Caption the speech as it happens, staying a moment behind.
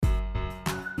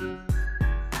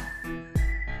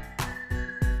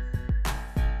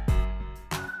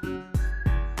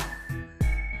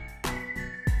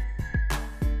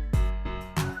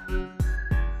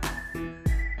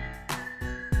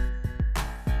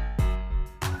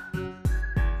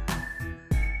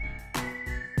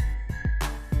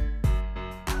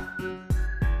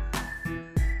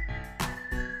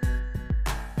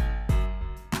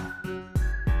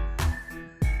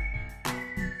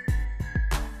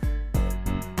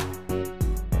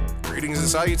Greetings and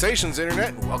salutations,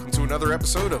 Internet, and welcome to another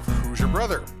episode of Who's Your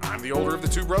Brother? I'm the older of the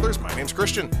two brothers. My name's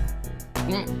Christian.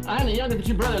 I'm the younger of the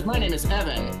two brothers. My name is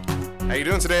Evan. How you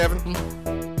doing today, Evan?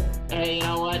 Hey, you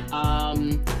know what?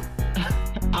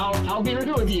 I'll be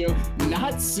real with you.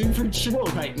 Not super chill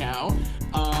right now.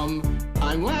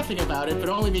 I'm laughing about it, but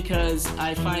only because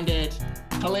I find it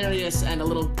hilarious and a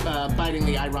little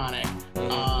bitingly ironic.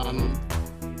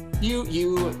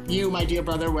 You, my dear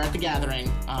brother, were at the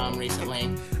gathering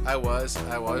recently. I was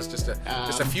just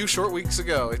a few short weeks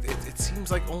ago. It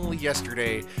seems like only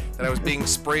yesterday that I was being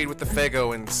sprayed with the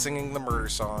Faygo and singing the murder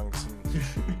songs and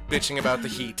bitching about the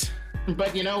heat.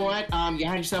 But you know what? You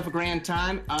had yourself a grand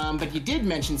time. But you did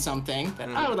mention something that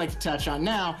I would like to touch on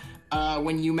now.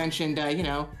 When you mentioned,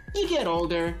 you get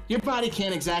older, your body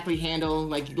can't exactly handle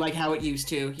like how it used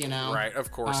to, you know. Right,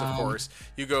 of course.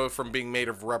 You go from being made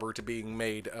of rubber to being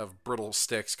made of brittle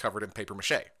sticks covered in paper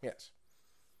mache. Yes.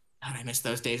 God, I miss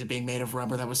those days of being made of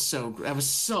rubber. That was so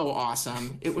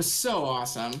awesome. It was so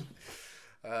awesome.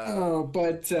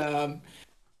 But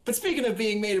speaking of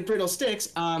being made of brittle sticks,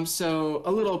 so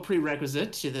a little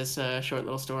prerequisite to this short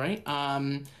little story.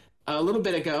 A little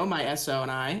bit ago, my SO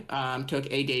and I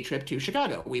took a day trip to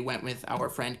Chicago. We went with our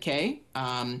friend Kay.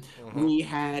 We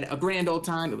had a grand old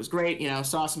time. It was great.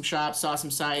 Saw some shops, saw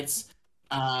some sights,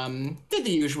 did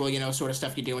the usual, sort of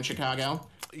stuff you do in Chicago.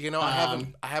 I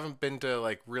haven't been to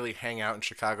like really hang out in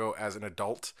Chicago as an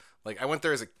adult. Like I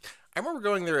remember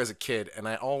going there as a kid, and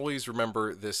I always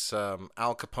remember this Al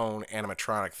Capone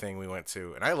animatronic thing we went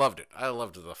to, and I loved it. I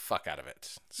loved the fuck out of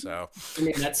it. So, I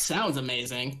mean, that sounds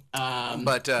amazing.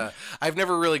 But I've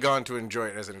never really gone to enjoy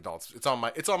it as an adult. It's on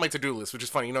my to-do list, which is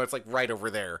funny. It's like right over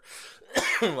there.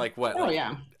 Like what? Oh,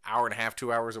 yeah. Hour and a half,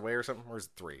 2 hours away or something? Or is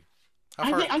it 3?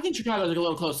 I think Chicago's a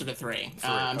little closer to 3.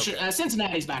 Okay.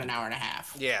 Cincinnati's about an hour and a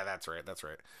half. Yeah, that's right.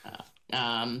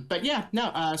 But yeah,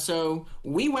 no. So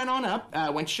we went on up,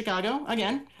 went to Chicago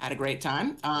again, had a great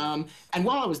time. And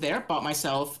while I was there, bought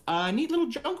myself a neat little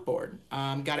junk board.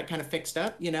 Got it kind of fixed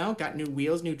up, got new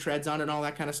wheels, new treads on it, all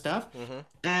that kind of stuff.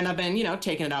 And I've been,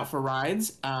 taking it out for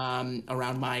rides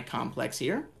around my complex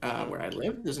here, where I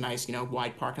live. There's a nice,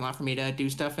 wide parking lot for me to do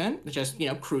stuff in. Just,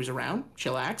 cruise around,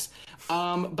 chillax.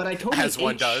 But I totally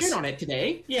ate shit on it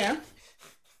today. Yeah.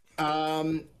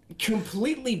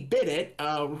 Completely bit it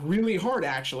really hard,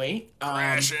 actually.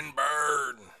 Crash and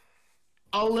burn.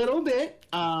 A little bit.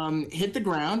 Hit the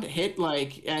ground,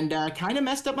 and kind of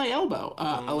messed up my elbow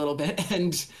a little bit.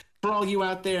 And for all you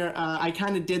out there, I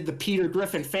kind of did the Peter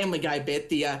Griffin Family Guy bit,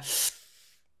 the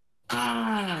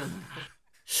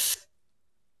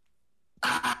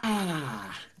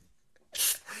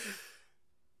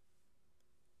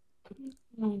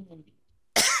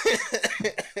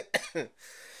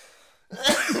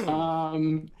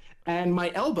and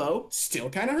my elbow still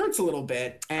kind of hurts a little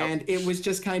bit, and it was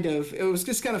just kind of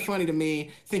funny to me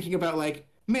thinking about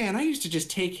man, I used to just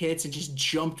take hits and just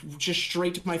jump just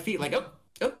straight to my feet,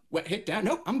 what hit down?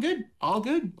 Nope, I'm good, all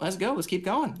good. Let's go. Let's keep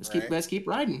going. Let's keep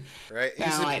riding. Right.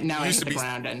 Now I hit the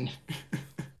ground and.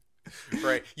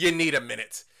 Right. You need a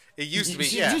minute. It used to be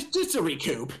just to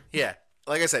recoup. Yeah.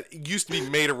 Like I said, it used to be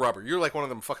made of rubber. You're like one of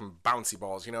them fucking bouncy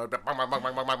balls,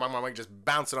 just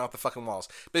bouncing off the fucking walls.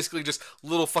 Basically just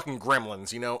little fucking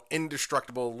gremlins,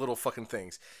 indestructible little fucking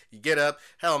things. You get up,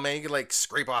 hell man, you could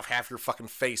scrape off half your fucking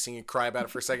face and you cry about it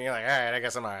for a second. You're like, alright, I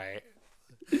guess I'm alright.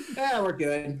 Yeah, we're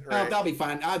good. Right. I'll be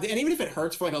fine. And even if it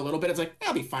hurts for a little bit, it's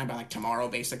I'll be fine by tomorrow,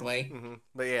 basically. Mm-hmm.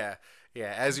 But yeah,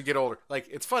 as you get older,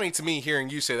 it's funny to me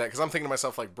hearing you say that, because I'm thinking to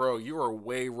myself, bro, you are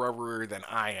way rubberier than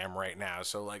I am right now.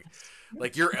 So like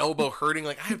your elbow hurting,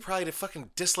 I probably have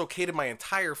fucking dislocated my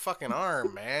entire fucking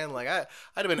arm, man. I'd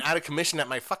have been out of commission at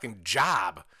my fucking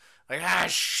job.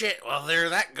 Shit, well, there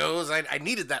that goes. I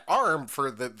needed that arm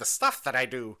for the stuff that I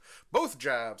do. Both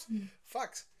jobs.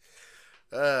 Fucks.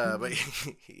 But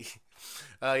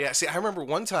yeah, see, I remember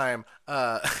one time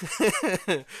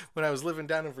when I was living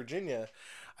down in Virginia,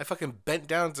 I fucking bent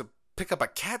down to pick up a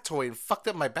cat toy and fucked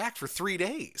up my back for 3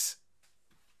 days.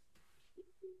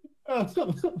 Oh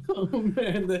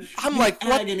man, I'm like,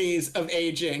 what? Agonies of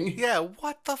aging. Yeah,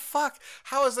 what the fuck?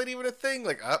 How is that even a thing?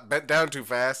 Bent down too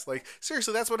fast.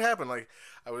 Seriously, that's what happened.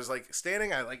 I was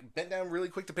standing, I bent down really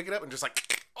quick to pick it up and just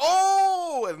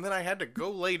oh! And then I had to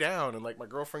go lay down, and my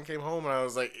girlfriend came home and I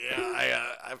was like, yeah,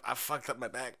 I fucked up my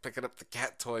back picking up the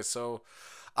cat toy, so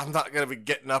I'm not gonna be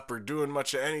getting up or doing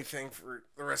much of anything for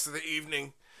the rest of the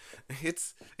evening.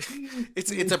 It's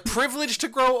a privilege to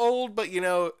grow old, but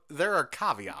there are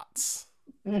caveats.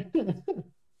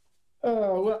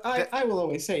 Oh well, I will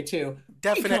always say too.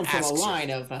 Definite I come from a asks. line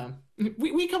of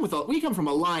we come from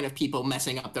a line of people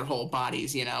messing up their whole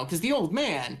bodies, you know, because the old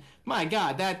man, my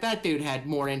God, that dude had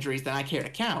more injuries than I care to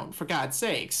count, for God's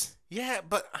sakes. Yeah,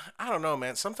 but I don't know,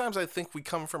 man. Sometimes I think we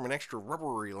come from an extra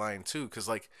rubbery line too, because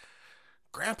like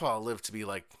Grandpa lived to be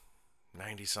like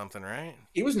 90 something, right?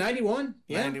 He was 91.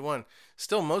 Yeah. 91.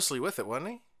 Still mostly with it, wasn't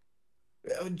he?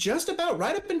 Just about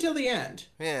right up until the end.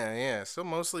 Yeah, yeah. Still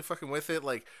mostly fucking with it.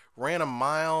 Like ran a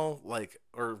mile,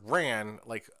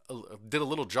 did a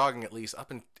little jogging at least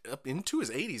up into his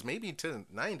 80s, maybe to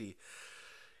 90.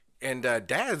 And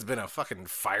Dad's been a fucking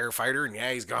firefighter, and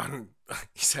yeah,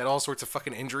 he's had all sorts of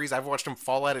fucking injuries. I've watched him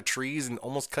fall out of trees and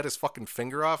almost cut his fucking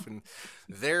finger off, and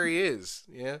there he is.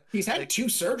 Yeah, he's had 2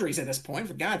 surgeries at this point,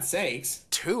 for God's sakes.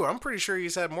 2? I'm pretty sure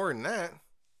he's had more than that.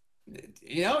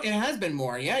 You know, it has been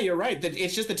more. Yeah, you're right.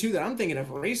 It's just the 2 that I'm thinking of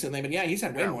recently, but yeah, he's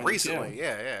had way more recently. Than 2.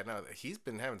 Yeah. No, he's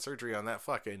been having surgery on that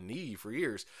fucking knee for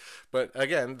years. But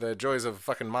again, the joys of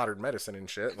fucking modern medicine and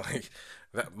shit. Like,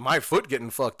 my foot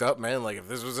getting fucked up, man. Like, if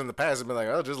this was in the past, I'd be like,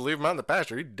 oh, just leave him out in the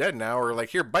pasture. He's dead now. Or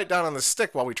like, here, bite down on the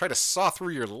stick while we try to saw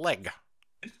through your leg.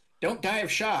 Don't die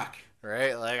of shock.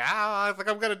 Right? Like, I think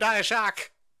I'm gonna die of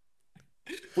shock.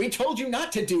 We told you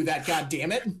not to do that,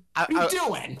 goddammit. What are you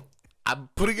doing? I'm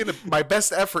putting in my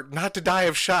best effort not to die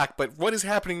of shock, but what is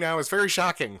happening now is very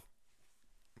shocking.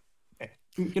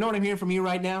 You know what I'm hearing from you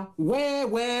right now? Where?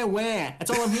 That's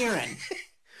all I'm hearing.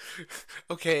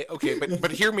 Okay,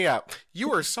 but hear me out.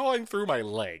 You are sawing through my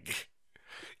leg.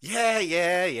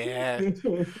 Yeah.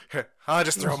 I'll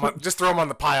just throw him on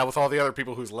the pile with all the other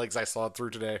people whose legs I sawed through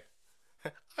today.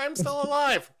 I'm still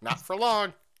alive. Not for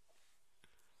long.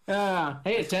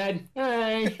 Hey, Ted.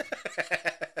 Hey.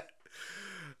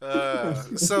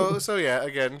 So yeah,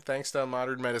 again, thanks to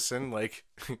modern medicine, like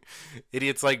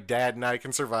idiots like Dad and I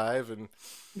can survive, and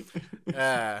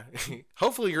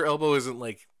hopefully your elbow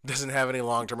doesn't have any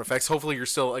long-term effects. Hopefully you're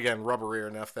still, again, rubbery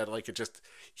enough that like it just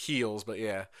heals. But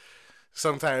yeah,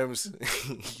 sometimes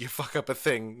you fuck up a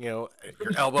thing, you know,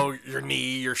 your elbow, your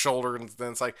knee, your shoulder, and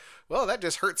then it's like, well, that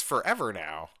just hurts forever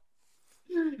now.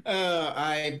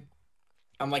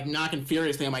 I'm like knocking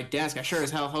furiously on my desk. I sure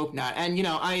as hell hope not. And you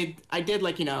know, I did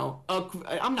like, you know,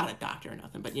 I'm not a doctor or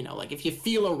nothing, but you know, like if you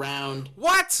feel around,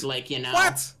 what? Like, you know,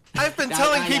 what? I've been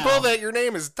telling people that your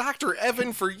name is Dr.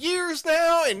 Evan for years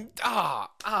now, and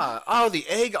the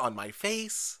egg on my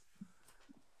face.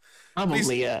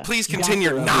 Please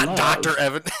continue, not Dr.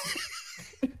 Evan.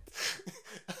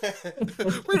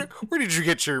 Where did you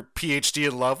get your PhD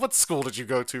in love? What school did you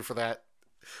go to for that?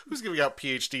 Who's giving out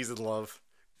PhDs in love?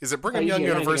 Is it Brigham Young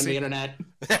University? On the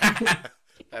internet.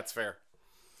 That's fair.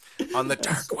 On the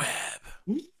dark web.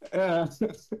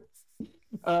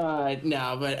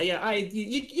 No, but yeah,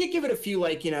 you give it a few,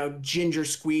 like, you know, ginger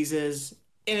squeezes,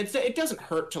 and it doesn't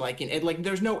hurt to like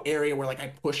there's no area where like I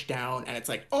push down and it's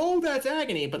like, oh, that's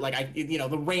agony, but like you know,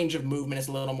 the range of movement is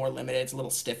a little more limited. It's a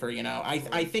little stiffer, you know. I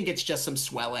think it's just some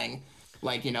swelling,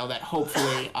 like, you know, that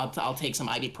hopefully I'll take some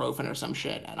ibuprofen or some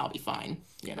shit and I'll be fine,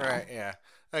 you know. Right, yeah.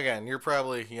 Again, you're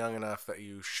probably young enough that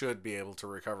you should be able to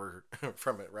recover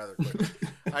from it rather quickly.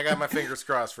 I got my fingers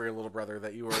crossed for your little brother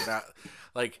that you are not,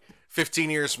 like, 15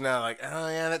 years from now, like, oh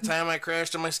yeah, that time I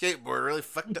crashed on my skateboard really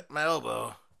fucked up my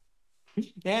elbow.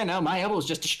 Yeah, no, my elbow's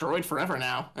just destroyed forever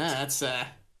now. That's,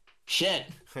 shit.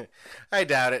 I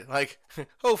doubt it. Like,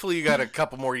 hopefully you got a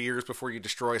couple more years before you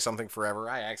destroy something forever.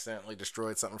 I accidentally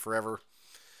destroyed something forever.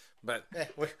 But,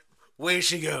 way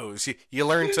she goes. You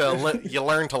learn to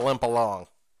limp along.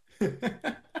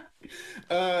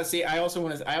 See, I also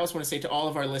want to say to all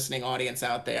of our listening audience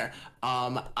out there,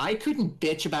 I couldn't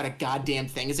bitch about a goddamn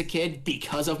thing as a kid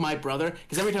because of my brother.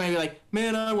 Because every time I'd be like,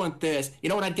 man, I want this. You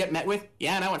know what I'd get met with?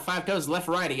 Yeah, and I want 5 toes left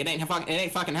righty. It ain't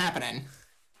fucking happening.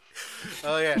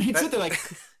 Oh yeah. You'd sit there like,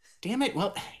 damn it.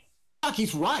 Well, fuck,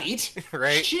 he's right.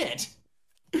 Right. Shit.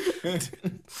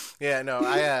 Yeah. No,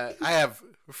 I have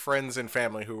friends and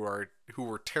family who were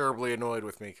terribly annoyed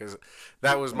with me because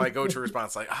that was my go-to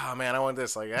response. Like, oh man, I want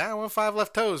this. Like, I want 5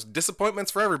 left toes.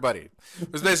 Disappointments for everybody.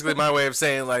 It was basically my way of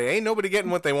saying, like, ain't nobody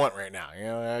getting what they want right now. You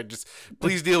know, just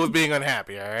please deal with being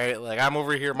unhappy. All right, like I'm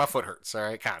over here, my foot hurts. All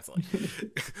right, constantly.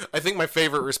 I think my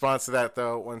favorite response to that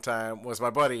though one time was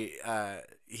my buddy.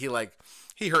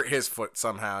 He hurt his foot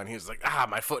somehow, and he was like,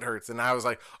 my foot hurts. And I was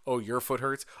like, oh, your foot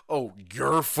hurts? Oh,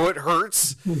 your foot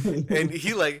hurts? And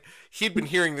he'd been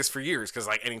hearing this for years, because,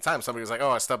 like, anytime somebody was like,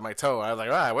 oh, I stubbed my toe, I was like,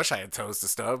 oh, I wish I had toes to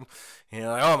stub. You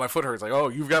know, like, oh, my foot hurts. Like, oh,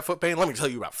 you've got foot pain? Let me tell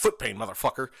you about foot pain,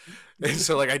 motherfucker. And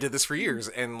so, like, I did this for years.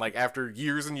 And, like, after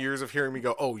years and years of hearing me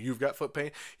go, oh, you've got foot pain,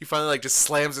 he finally, like, just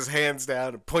slams his hands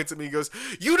down and points at me and goes,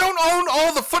 you don't own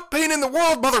all the foot pain in the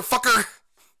world, motherfucker!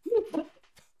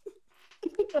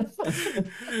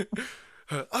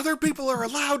 other people are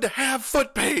allowed to have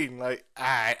foot pain. Like,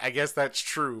 I guess that's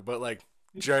true, but like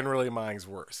generally mine's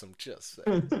worse. I'm just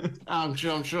saying. I'm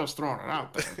just throwing it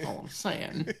out there. That's all I'm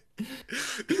saying.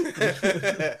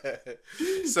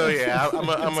 So yeah,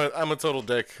 I'm a total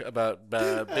dick about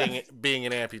being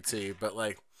an amputee, but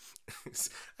like,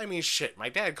 I mean, shit. My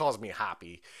dad calls me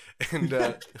Hoppy,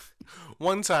 and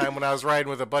one time when I was riding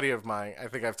with a buddy of mine, I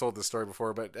think I've told this story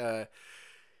before, but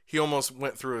he almost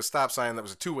went through a stop sign that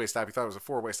was a two-way stop. He thought it was a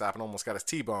four-way stop and almost got his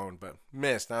T-bone, but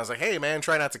missed. And I was like, "Hey, man,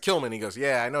 try not to kill me." And he goes,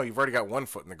 "Yeah, I know. You've already got one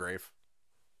foot in the grave."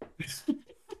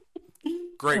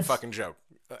 Great fucking joke.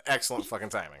 Excellent fucking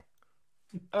timing.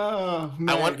 Oh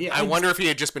man! I wonder if he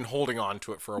had just been holding on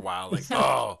to it for a while. Like,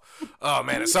 oh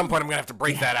man, at some point I'm gonna have to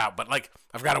break that out, but like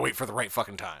I've got to wait for the right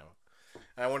fucking time.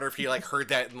 And I wonder if he like heard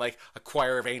that and like a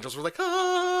choir of angels were like,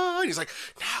 "Ah!" And he's like,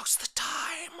 "Now's the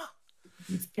time.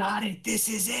 You've got it. This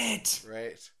is it."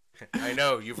 Right. I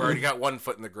know you've already got one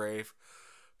foot in the grave,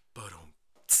 but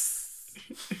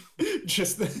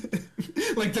just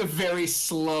like the very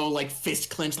slow like fist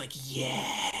clench, like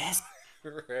yes.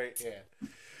 Right. Yeah.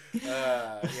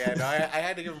 Yeah, no, I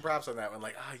had to give him props on that one.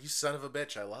 Like, you son of a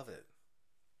bitch, I love it.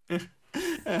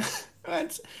 I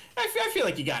feel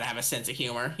like you gotta have a sense of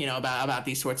humor, you know, about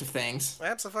these sorts of things.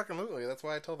 Absolutely. That's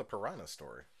why I tell the piranha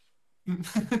story.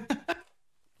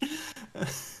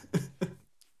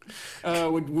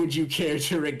 Would you care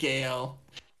to regale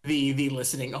the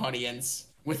listening audience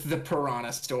with the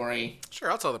piranha story?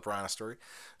 Sure, I'll tell the piranha story.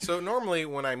 So normally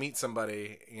when I meet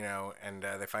somebody, you know, and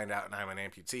they find out I'm an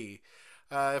amputee,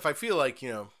 if I feel like, you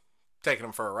know, taking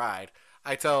them for a ride,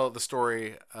 I tell the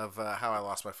story of how I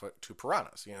lost my foot to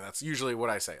piranhas. You know, that's usually what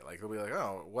I say. Like, they'll be like,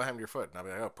 "Oh, what happened to your foot?" And I'll be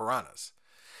like, "Oh, piranhas."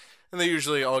 And they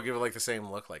usually all give it like the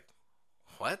same look, like,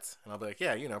 "What?" And I'll be like,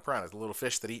 "Yeah, you know, piranhas, the little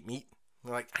fish that eat meat." And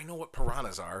they're like, "I know what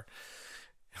piranhas are."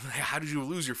 And like, "How did you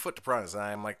lose your foot to piranhas?" And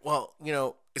I'm like, "Well, you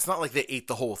know, it's not like they ate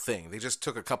the whole thing. They just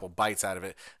took a couple bites out of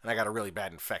it, and I got a really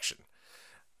bad infection."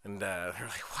 And they're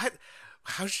like, "What?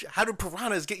 How did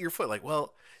piranhas get your foot?" Like,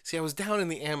 well, see, I was down in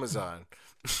the Amazon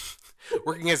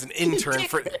working as an intern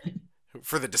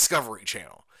for the Discovery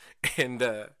Channel,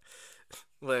 and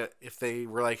if they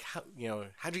were like,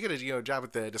 how'd you get a job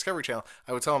at the Discovery Channel?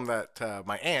 I would tell them that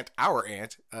our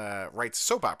aunt, writes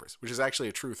soap operas, which is actually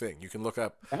a true thing. You can look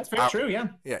up. That's very true. Yeah.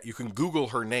 Yeah, you can Google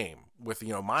her name with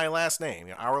my last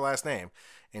name, our last name,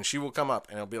 and she will come up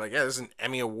and it'll be like, "Yeah, this is an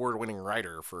Emmy award-winning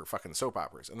writer for fucking soap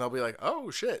operas," and they'll be like,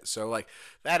 "Oh shit!" So like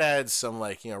that adds some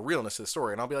like realness to the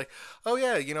story, and I'll be like, "Oh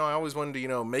yeah, I always wanted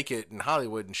to make it in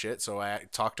Hollywood and shit," so I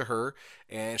talked to her,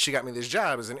 and she got me this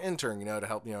job as an intern, to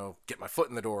help get my foot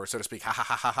in the door, so to speak, ha ha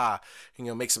ha ha ha,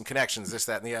 make some connections, this,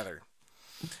 that, and the other.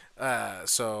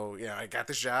 So I got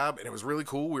this job and it was really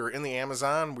cool. We were in the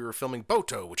Amazon. We were filming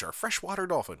Boto, which are freshwater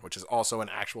dolphin, which is also an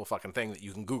actual fucking thing that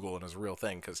you can Google and is a real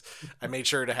thing. Because I made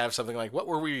sure to have something like, what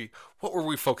were we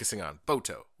focusing on?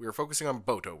 Boto. We were focusing on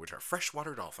Boto, which are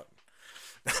freshwater dolphin.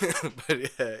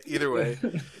 But either way,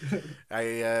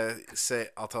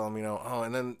 I'll tell them,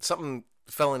 and then something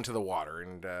fell into the water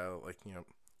and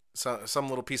some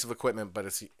little piece of equipment, but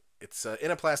it's in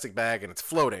a plastic bag and it's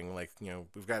floating, like,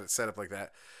 we've got it set up like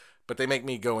that. But they make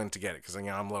me go in to get it because,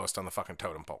 I'm lowest on the fucking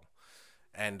totem pole.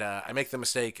 And I make the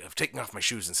mistake of taking off my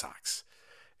shoes and socks.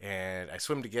 And I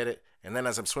swim to get it. And then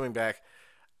as I'm swimming back,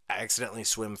 I accidentally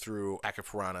swim through a pack of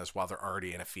piranhas while they're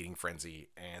already in a feeding frenzy.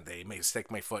 And they mistake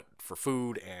my foot for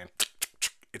food. And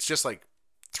it's just like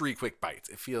 3 quick bites.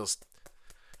 It feels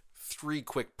 3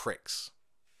 quick pricks.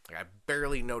 Like, I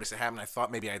barely noticed it happen. I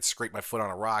thought maybe I'd scrape my foot on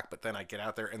a rock, but then I get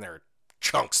out there and there are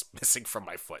chunks missing from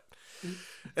my foot.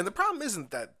 And the problem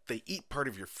isn't that they eat part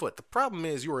of your foot. The problem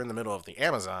is you are in the middle of the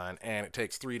Amazon and it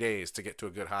takes 3 days to get to a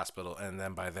good hospital, and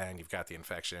then by then you've got the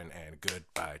infection and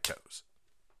goodbye toes.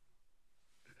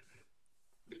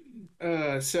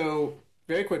 So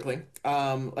very quickly,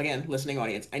 again, listening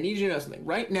audience, I need you to know something.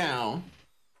 Right now,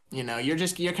 you're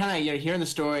hearing the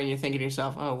story and you're thinking to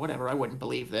yourself, "Oh, whatever, I wouldn't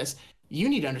believe this." You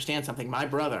need to understand something. My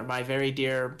brother, my very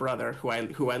dear brother, who I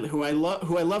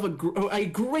love a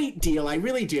great deal, I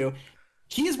really do.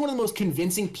 He is one of the most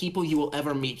convincing people you will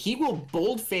ever meet. He will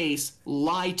bold-face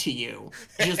lie to you,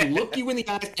 just look you in the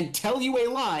eyes and tell you a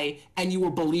lie, and you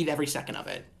will believe every second of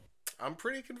it. I'm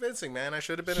pretty convincing, man. I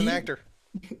should have been an actor.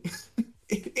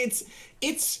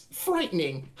 It's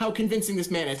frightening how convincing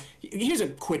this man is. Here's a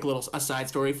quick little aside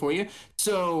story for you.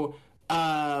 So, when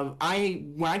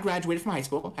I graduated from high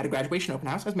school, had a graduation open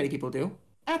house, as many people do,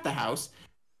 at the house.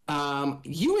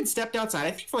 You had stepped outside,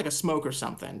 I think for like a smoke or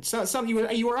something. So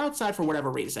you were outside for whatever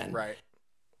reason. Right.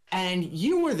 And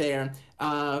you were there.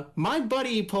 My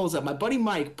buddy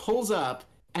Mike pulls up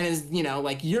And as you know,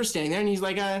 like you're standing there, and he's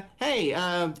like, "Hey,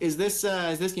 is this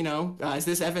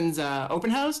Evan's open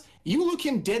house?" You look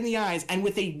him dead in the eyes, and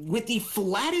with the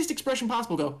flattest expression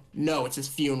possible, go, "No, it's his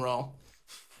funeral."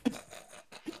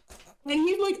 And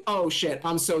he's like, "Oh shit,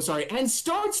 I'm so sorry," and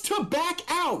starts to back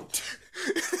out.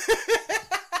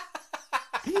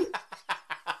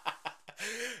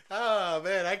 Oh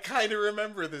man, I kind of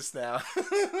remember this now.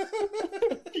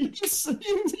 You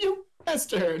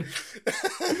bastard.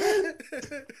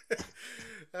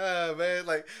 Oh man,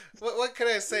 like what can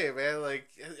I say, man? Like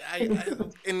I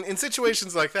in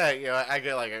situations like that, you know, I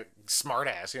get like a smart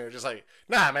ass, you know, just like,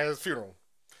 nah, man, it's a funeral.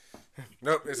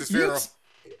 Nope, it's his funeral.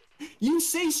 You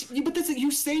say, but that's it.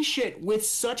 You say shit with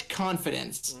such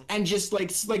confidence and just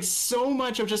like so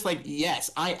much of just like, yes,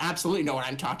 I absolutely know what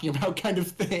I'm talking about, kind of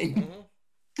thing.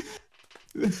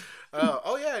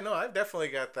 Oh yeah, no, I've definitely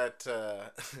got that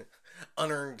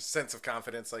unearned sense of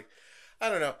confidence. Like, I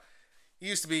don't know. It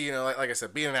used to be, you know, like I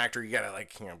said, being an actor, you gotta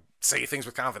like, you know, say things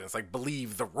with confidence, like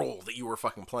believe the role that you were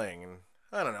fucking playing. And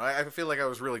I don't know, I feel like I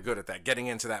was really good at that, getting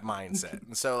into that mindset.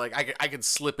 And so like I could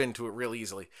slip into it real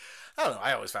easily. I don't know,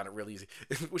 I always found it real easy,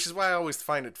 which is why I always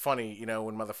find it funny, you know,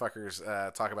 when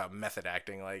motherfuckers talk about method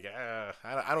acting. Like,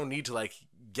 I don't need to like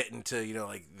get into, you know,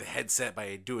 like the headset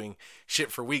by doing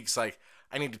shit for weeks. Like,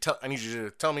 I need you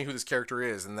to tell me who this character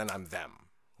is, and then I'm them.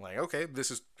 Like, okay,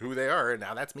 this is who they are, and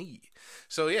now that's me.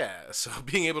 So yeah, so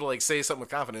being able to like say something with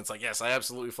confidence, like, yes, I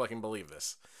absolutely fucking believe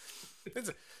this.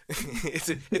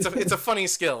 It's a funny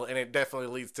skill, and it definitely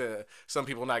leads to some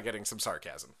people not getting some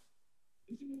sarcasm.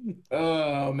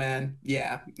 Oh man,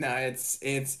 yeah. No, it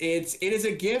is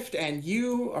a gift, and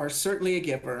you are certainly a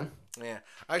giver. Yeah,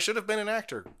 I should have been an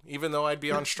actor, even though I'd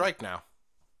be on strike now.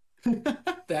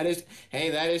 That is, hey,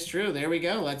 that is true. There we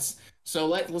go. Let's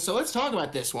talk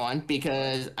about this one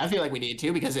because I feel like we need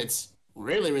to because it's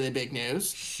really really big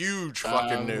news. Huge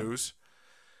fucking news.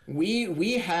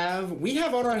 We have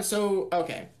on our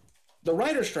okay. The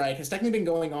writer strike has technically been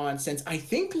going on since I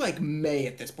think like May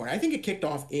at this point. I think it kicked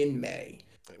off in May.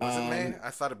 Was it May? I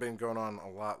thought it'd been going on a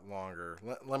lot longer.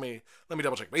 Let me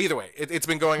double check. But either way, it's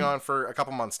been going on for a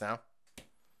couple months now.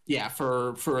 Yeah,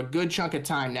 for a good chunk of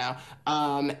time now.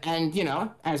 And you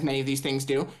know, as many of these things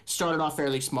do, started off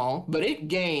fairly small, but it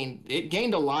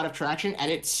gained a lot of traction, and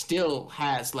it still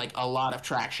has like a lot of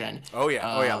traction. Oh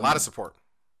yeah, a lot of support.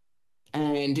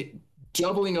 And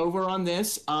doubling over on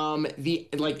this, the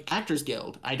like Actors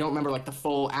Guild. I don't remember like the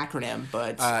full acronym,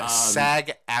 but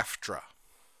SAG-AFTRA.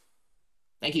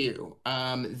 Thank you.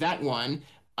 That one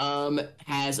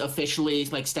has officially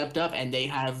like stepped up, and they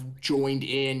have joined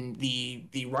in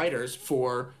the writers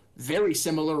for very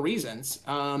similar reasons.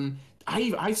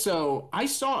 I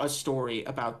saw a story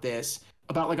about this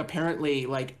about like apparently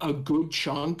like a good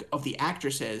chunk of the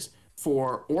actresses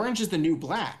for Orange is the New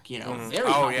Black, you know, very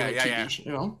popular TV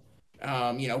show,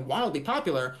 you know, wildly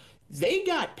popular. They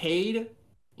got paid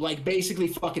like basically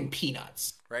fucking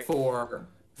peanuts for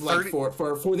like 30,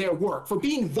 for their work, for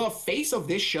being the face of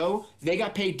this show. They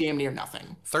got paid damn near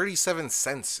nothing. 37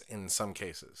 cents in some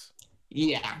cases.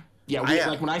 Yeah.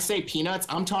 Like when I say peanuts,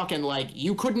 I'm talking like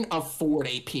you couldn't afford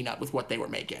a peanut with what they were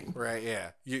making. Right,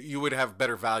 yeah. You would have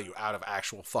better value out of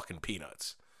actual fucking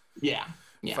peanuts. Yeah.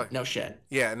 No shit.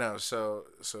 Yeah, no. So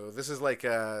this is like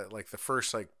the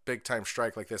first like big time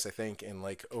strike like this, I think, in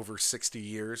like over 60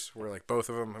 years, where like both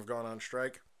of them have gone on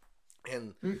strike.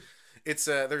 And it's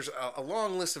there's a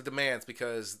long list of demands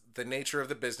because the nature of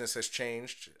the business has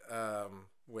changed,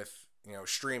 with, you know,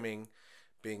 streaming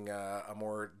being a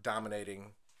more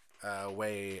dominating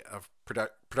way of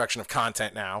production of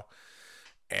content now,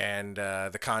 and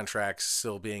the contracts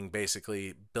still being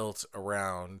basically built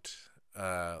around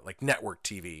like network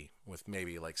TV with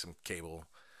maybe like some cable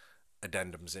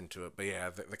addendums into it. But yeah,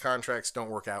 the contracts don't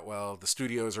work out well. The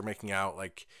studios are making out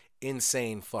like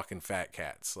insane fucking fat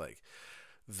cats. Like,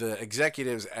 the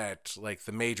executives at like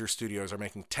the major studios are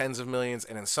making tens of millions,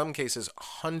 and in some cases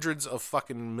hundreds of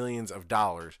fucking millions of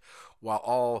dollars, while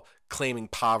all claiming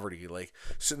poverty, like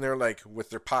sitting there like with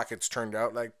their pockets turned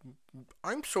out like,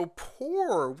 I'm so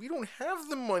poor, we don't have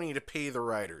the money to pay the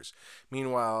writers.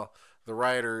 Meanwhile, the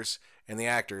writers and the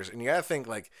actors, and you gotta think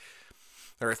like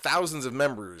there are thousands of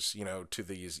members, you know, to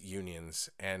these unions,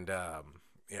 and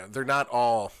you know, they're not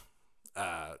all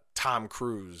Tom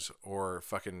Cruise or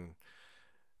fucking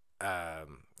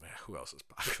who else is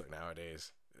popular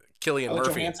nowadays? Cillian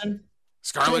Murphy. Johansson?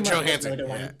 Scarlett Johansson.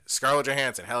 Yeah. Scarlett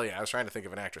Johansson. Hell yeah. I was trying to think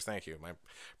of an actress. Thank you. My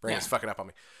brain is fucking up on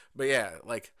me. But yeah,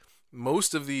 like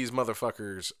most of these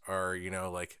motherfuckers are, you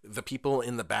know, like the people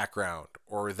in the background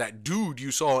or that dude you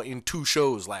saw in 2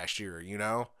 shows last year, you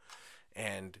know?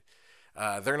 And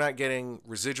They're not getting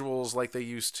residuals like they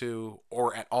used to,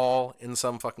 or at all in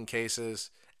some fucking cases.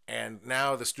 And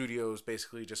now the studios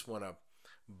basically just want to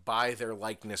buy their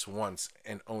likeness once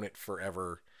and own it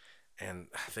forever. And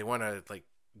they want to like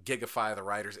gigify the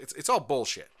writers. It's all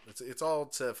bullshit. It's all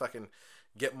to fucking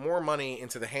get more money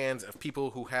into the hands of people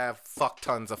who have fuck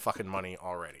tons of fucking money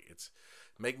already. It's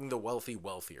making the wealthy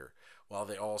wealthier while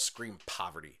they all scream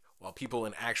poverty, while people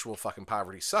in actual fucking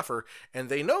poverty suffer, and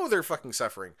they know they're fucking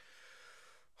suffering.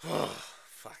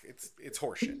 Fuck, it's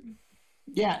horseshit.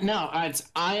 Yeah, no,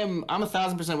 I'm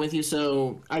 1,000% with you.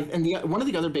 So, one of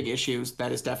the other big issues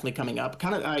that is definitely coming up,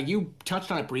 kind of, you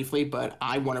touched on it briefly, but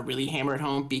I want to really hammer it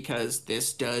home because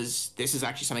this is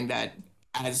actually something that,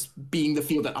 as being the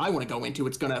field that I want to go into,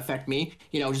 it's going to affect me.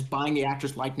 Just buying the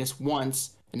actor's likeness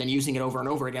once and then using it over and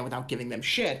over again without giving them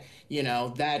shit.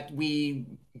 That we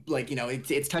like.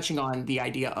 It's touching on the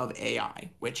idea of AI,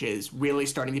 which is really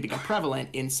starting to become prevalent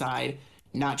inside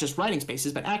not just writing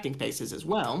spaces, but acting spaces as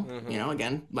well.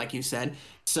 Again, like you said.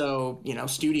 So,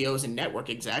 studios and network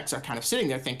execs are kind of sitting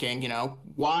there thinking,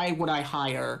 why would I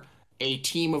hire a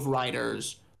team of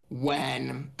writers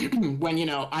when,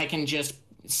 I can just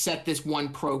set this one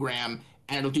program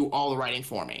and it'll do all the writing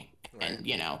for me. Right.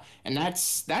 And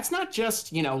that's not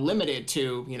just, limited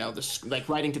to, like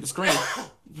writing to the screen,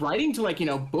 writing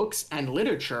to books and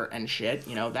literature and shit,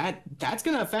 that's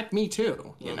going to affect me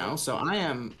too, So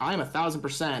I'm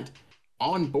 1,000%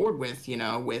 on board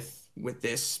with, with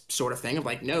this sort of thing of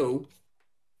like, no,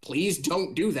 please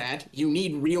don't do that. You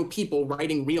need real people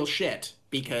writing real shit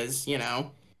because,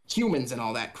 humans and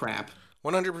all that crap.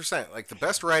 100%. Like the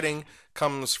best writing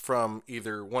comes from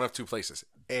either one of two places: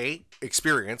 A,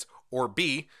 experience, or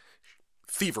B,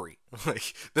 thievery.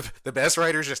 Like the best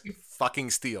writers just fucking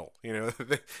steal. They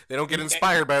don't get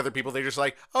inspired by other people. They just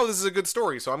like, oh, this is a good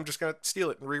story, so I'm just gonna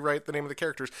steal it and rewrite the name of the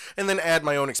characters and then add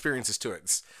my own experiences to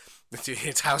it.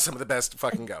 It's how some of the best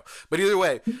fucking go. But either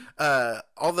way,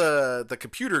 all the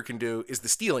computer can do is the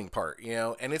stealing part,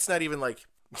 and it's not even like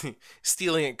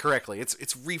stealing it correctly. It's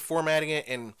reformatting it,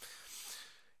 and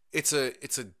it's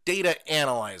a data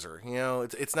analyzer.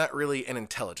 It's not really an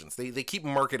intelligence. They keep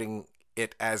marketing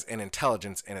it as an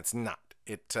intelligence, and it's not.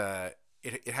 It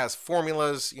has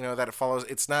formulas, that it follows.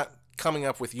 It's not coming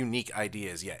up with unique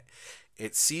ideas yet.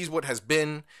 It sees what has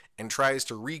been and tries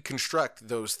to reconstruct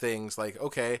those things. Like,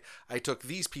 okay, I took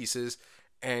these pieces,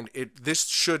 and this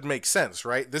should make sense,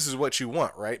 right? This is what you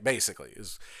want, right? Basically,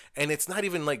 and it's not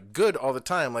even like good all the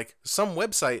time. Like some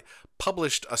website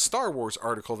published a Star Wars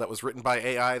article that was written by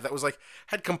AI that was like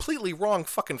had completely wrong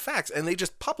fucking facts, and they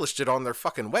just published it on their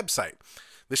fucking website.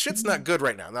 The shit's not good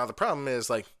right now. Now the problem is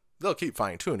like they'll keep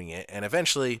fine tuning it, and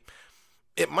eventually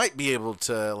it might be able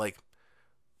to like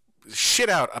shit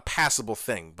out a passable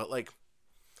thing, but like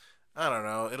I don't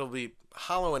know, it'll be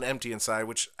hollow and empty inside,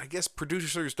 which I guess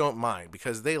producers don't mind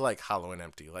because they like hollow and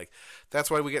empty. Like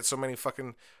that's why we get so many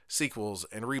fucking sequels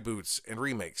and reboots and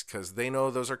remakes, because they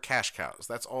know those are cash cows.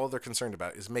 That's all they're concerned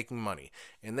about, is making money,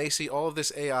 and they see all of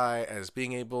this AI as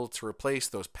being able to replace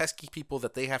those pesky people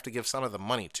that they have to give some of the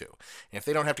money to. And if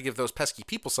they don't have to give those pesky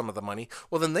people some of the money,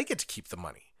 well, then they get to keep the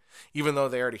money. Even though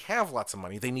they already have lots of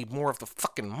money, they need more of the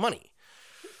fucking money.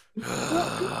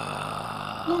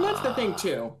 Well, that's the thing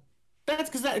too. That's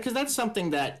because that's something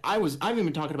that I've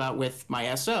been talking about with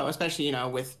my SO, especially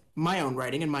with my own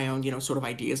writing and my own sort of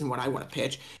ideas and what I want to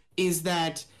pitch, is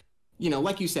that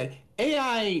like you said,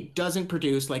 AI doesn't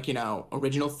produce like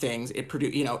original things.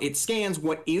 It scans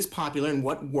what is popular and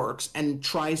what works and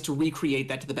tries to recreate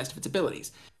that to the best of its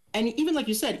abilities. And even like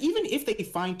you said, even if they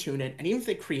fine tune it and even if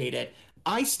they create it,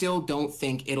 I still don't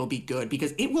think it'll be good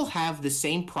because it will have the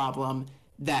same problem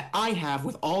that I have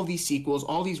with all these sequels,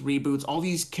 all these reboots, all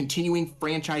these continuing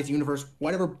franchise universe,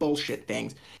 whatever bullshit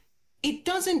things. It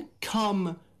doesn't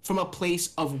come from a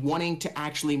place of wanting to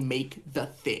actually make the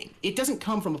thing. It doesn't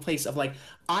come from a place of like,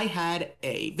 I had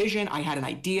a vision, I had an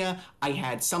idea, I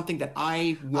had something that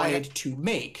I wanted to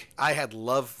make. I had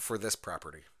love for this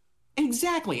property.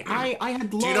 Exactly. I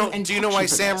had love and do you know why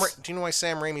Sam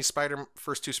Raimi's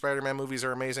first two Spider-Man movies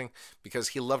are amazing? Because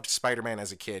he loved Spider-Man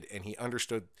as a kid, and he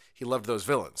loved those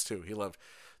villains too. He loved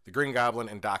the Green Goblin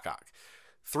and Doc Ock.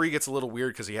 3 gets a little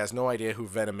weird because he has no idea who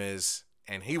Venom is,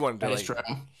 and he wanted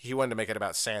to make it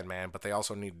about Sandman, but they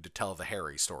also needed to tell the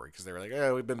Harry story because they were like,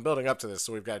 oh, we've been building up to this,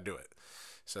 so we've got to do it.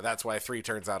 So that's why 3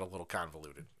 turns out a little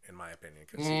convoluted, in my opinion.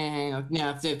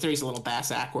 Yeah, 3's a little bass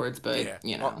backwards, but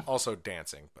also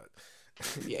dancing, but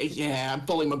Yeah,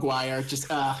 Bully Maguire. Just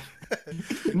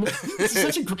this is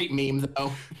such a great meme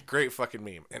though. Great fucking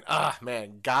meme. And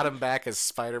man, got him back as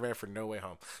Spider-Man for No Way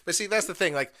Home. But see, that's the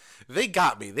thing. Like, they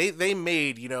got me. They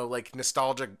made, like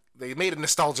nostalgia. They made a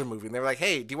nostalgia movie, and they were like,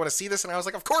 "Hey, do you want to see this?" And I was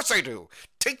like, "Of course I do.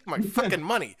 Take my fucking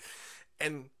money."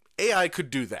 And AI could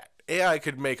do that. AI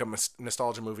could make a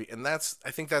nostalgia movie, and I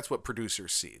think that's what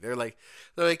producers see. They're like,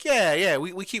 yeah,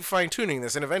 we keep fine tuning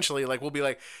this, and eventually, like, we'll be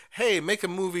like, hey, make a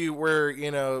movie where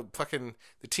fucking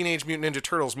the Teenage Mutant Ninja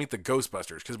Turtles meet the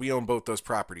Ghostbusters because we own both those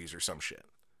properties or some shit.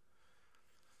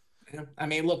 I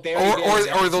mean, look,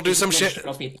 or they'll do some shit.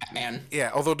 Batman.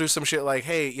 Yeah, or they'll do some shit like,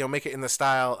 hey, make it in the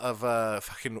style of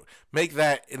make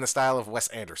that in the style of Wes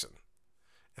Anderson,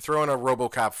 and throw in a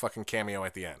RoboCop fucking cameo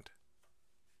at the end.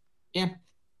 Yeah.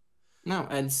 No,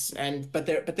 but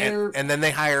they're and then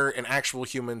they hire an actual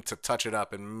human to touch it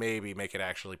up and maybe make it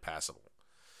actually passable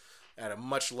at a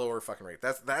much lower fucking rate.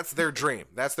 That's their dream.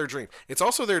 That's their dream. It's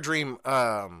also their dream.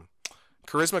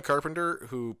 Charisma Carpenter,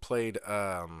 who played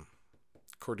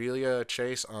Cordelia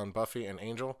Chase on Buffy and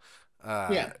Angel,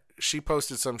 she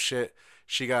posted some shit.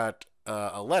 She got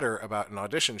a letter about an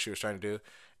audition she was trying to do.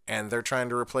 And they're trying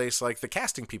to replace, like, the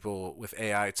casting people with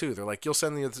AI, too. They're like, you'll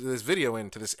send this video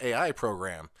into this AI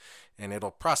program, and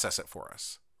it'll process it for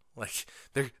us. Like,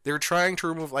 they're trying to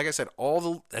remove, like I said,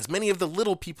 as many of the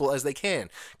little people as they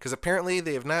can. Because apparently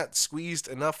they have not squeezed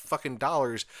enough fucking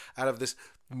dollars out of this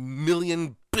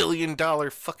 $1 billion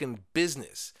fucking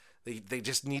business. They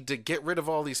just need to get rid of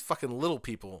all these fucking little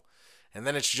people. And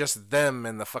then it's just them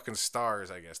and the fucking stars,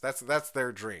 I guess. That's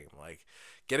their dream. Like,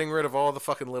 getting rid of all the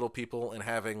fucking little people and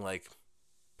having, like,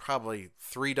 probably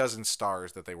 36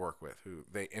 stars that they work with who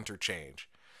they interchange.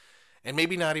 And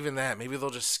maybe not even that. Maybe they'll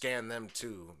just scan them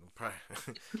too.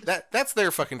 That's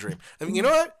their fucking dream. I mean, you know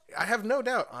what? I have no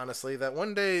doubt, honestly, that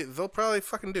one day they'll probably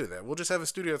fucking do that. We'll just have a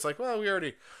studio that's like, well,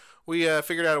 we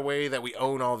figured out a way that we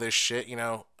own all this shit,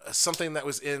 something that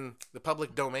was in the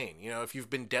public domain. If you've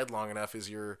been dead long enough, is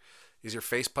your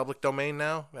face public domain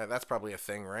now? That's probably a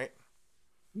thing, right?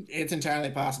 It's entirely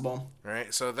possible.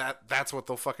 Right? So that's what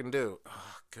they'll fucking do.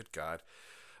 Oh, good God.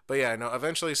 But yeah, no,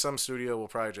 eventually some studio will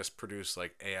probably just produce,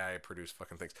 like, AI produce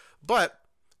fucking things. But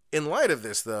in light of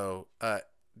this, though,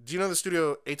 do you know the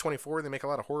studio A24? They make a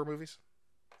lot of horror movies.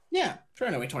 Yeah, sure,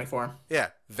 I know A24. Yeah,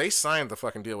 they signed the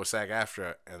fucking deal with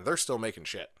SAG-AFTRA, and they're still making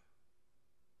shit.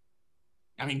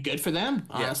 I mean, good for them,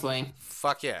 honestly. Yeah.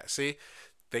 Fuck yeah. See?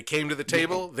 They came to the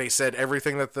table. They said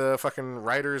everything that the fucking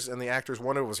writers and the actors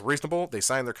wanted was reasonable. They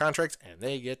signed their contracts, and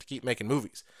they get to keep making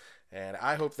movies. And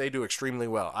I hope they do extremely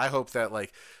well. I hope that,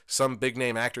 like, some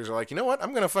big-name actors are like, you know what?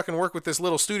 I'm going to fucking work with this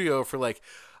little studio for, like,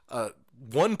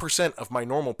 1% of my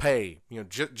normal pay,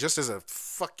 just as a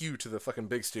fuck you to the fucking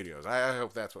big studios. I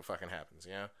hope that's what fucking happens,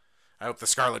 I hope the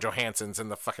Scarlett Johanssons and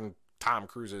the fucking Tom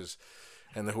Cruises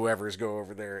and the whoever's go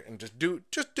over there and just do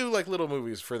like little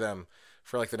movies for them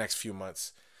for, like, the next few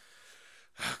months.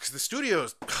 Because the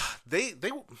studios, they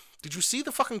did you see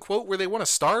the fucking quote where they want to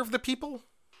starve the people?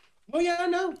 Oh yeah,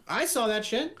 no, I saw that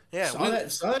shit. Yeah, saw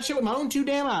that shit with my own two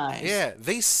damn eyes. Yeah,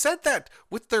 they said that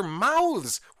with their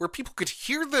mouths, where people could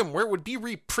hear them, where it would be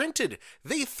reprinted.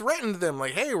 They threatened them,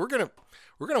 like, "Hey, we're gonna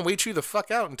wait you the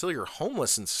fuck out until you're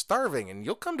homeless and starving, and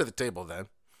you'll come to the table then.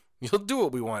 You'll do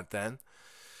what we want then."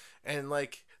 And,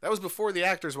 like, that was before the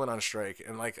actors went on strike,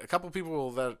 and, like, a couple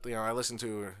people that I listened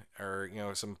to, or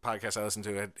some podcasts I listened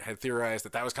to, had theorized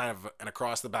that was kind of an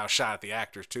across the bow shot at the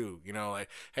actors too. Like,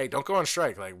 hey, don't go on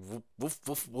strike. Like,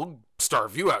 we'll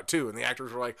starve you out too. And the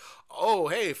actors were like, oh,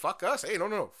 hey, fuck us. Hey,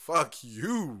 no, fuck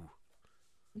you.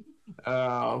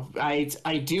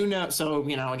 I do know. So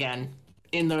again,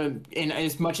 in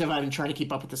as much as I've been trying to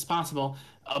keep up with this as possible,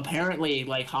 apparently,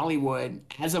 like, Hollywood,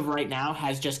 as of right now,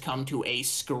 has just come to a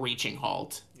screeching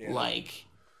halt. Yeah. Like,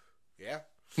 yeah,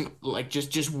 like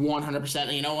just 100%.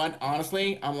 And you know what?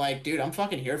 Honestly, I'm like, dude, I'm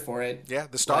fucking here for it. Yeah,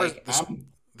 the stars, like,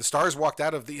 the stars walked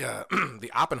out of the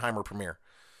the Oppenheimer premiere.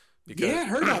 I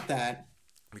heard about that.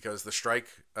 Because the strike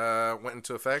went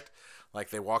into effect. Like,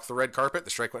 they walked the red carpet,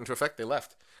 the strike went into effect, they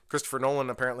left. Christopher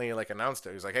Nolan apparently, like, announced it.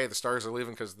 He was like, hey, the stars are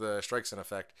leaving because the strike's in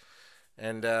effect.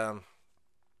 And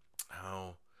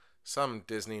some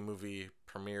Disney movie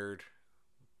premiered,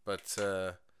 but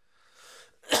the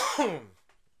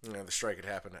strike had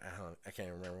happened. I can't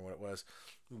even remember what it was,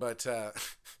 but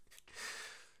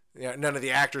none of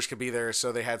the actors could be there,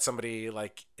 so they had somebody,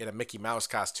 like, in a Mickey Mouse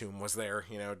costume was there,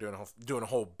 doing a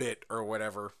whole bit or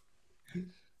whatever.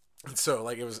 And so,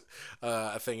 like, it was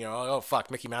a thing, oh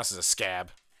fuck, Mickey Mouse is a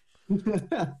scab.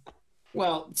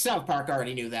 Well, South Park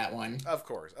already knew that one. Of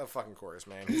course,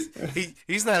 man.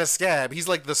 He's not a scab. He's,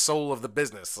 like, the soul of the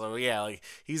business. So yeah, like,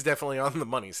 he's definitely on the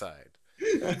money side.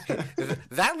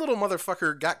 That little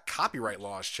motherfucker got copyright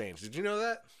laws changed. Did you know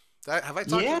that? Have I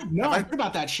talked? Yeah, no, Have I I? heard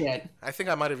about that shit. I think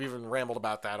I might have even rambled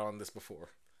about that on this before.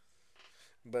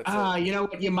 But You know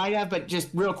what? You might have, but just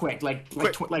real quick,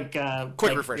 quick,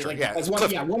 quick refresher. Yeah, like one,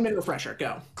 Cliff, yeah, 1 minute refresher.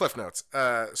 Go. Cliff notes.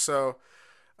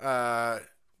 Uh,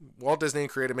 Walt Disney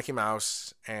created Mickey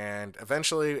Mouse, and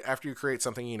eventually, after you create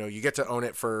something, you get to own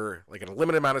it for like a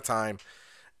limited amount of time,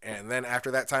 and then after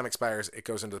that time expires, it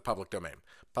goes into the public domain.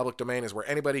 Public domain is where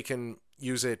anybody can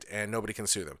use it and nobody can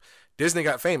sue them. Disney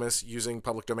got famous using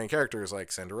public domain characters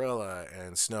like Cinderella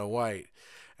and Snow White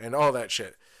and all that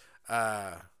shit.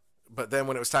 But then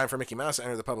when it was time for Mickey Mouse to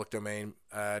enter the public domain,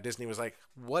 Disney was like,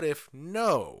 what if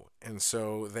no? And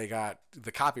so they got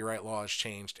the copyright laws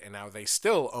changed, and now they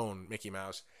still own Mickey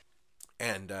Mouse.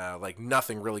 And like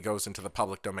nothing really goes into the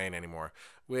public domain anymore,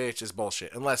 which is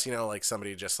bullshit. Unless, like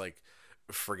somebody just like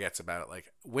forgets about it.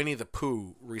 Like Winnie the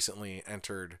Pooh recently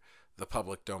entered the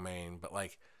public domain, but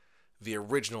like the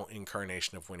original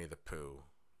incarnation of Winnie the Pooh,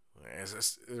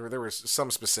 there was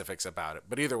some specifics about it.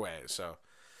 But either way, so...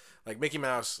 Like Mickey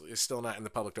Mouse is still not in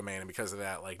the public domain, and because of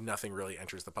that, like nothing really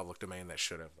enters the public domain that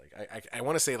should have. Like I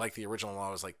want to say like the original law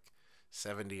was like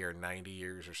 70 or 90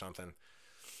 years or something,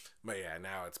 but yeah,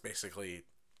 now it's basically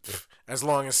as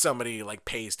long as somebody like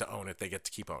pays to own it, they get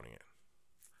to keep owning it.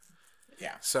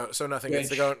 Yeah. So nothing gets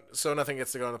to go. So nothing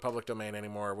gets to go in the public domain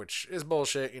anymore, which is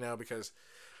bullshit, because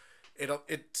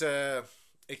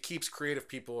it keeps creative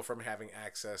people from having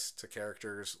access to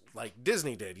characters like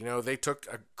Disney did. They took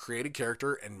a created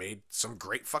character and made some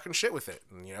great fucking shit with it.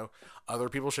 And, other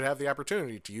people should have the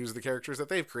opportunity to use the characters that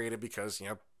they've created because,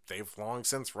 they've long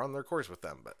since run their course with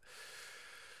them. But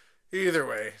either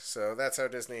way, so that's how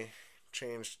Disney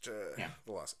changed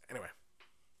the laws. Anyway.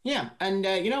 Yeah, and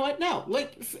you know what? No,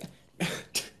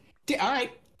 all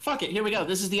right. Fuck it, here we go.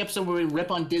 This is the episode where we rip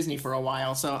on Disney for a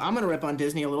while, so I'm gonna rip on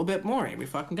Disney a little bit more. Here we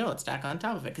fucking go. Let's stack on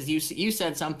top of it. Because you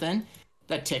said something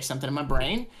that ticked something in my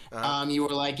brain. You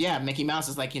were like, yeah, Mickey Mouse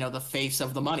is like, the face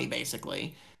of the money,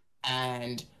 basically.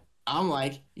 And I'm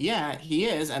like, yeah, he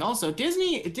is. And also,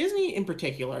 Disney in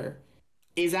particular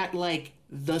is at, like,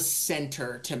 the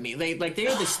center to me. They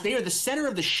are the center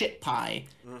of the shit pie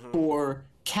for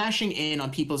cashing in on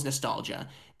people's nostalgia.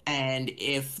 And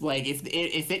if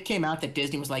it came out that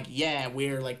Disney was like, yeah,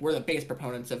 we're the biggest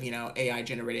proponents of AI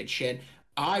generated shit,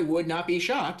 I would not be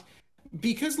shocked,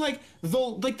 because the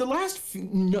last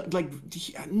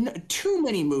too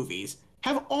many movies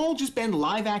have all just been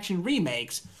live action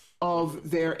remakes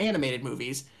of their animated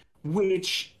movies,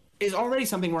 which is already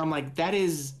something where I'm like, that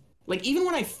is like, even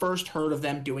when I first heard of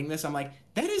them doing this, I'm like,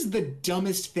 that is the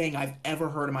dumbest thing I've ever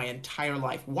heard in my entire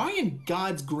life. Why in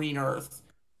God's green earth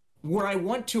where I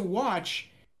want to watch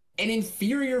an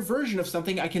inferior version of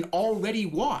something I can already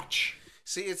watch?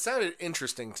 See, it sounded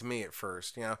interesting to me at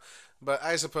first, but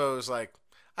I suppose, like,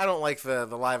 I don't like the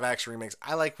live action remakes.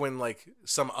 I like when, like,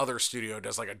 some other studio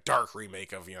does, like, a dark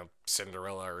remake of,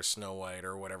 Cinderella or Snow White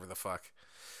or whatever the fuck.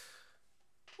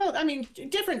 Well, I mean,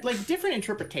 different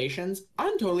interpretations,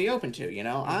 I'm totally open to,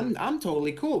 I'm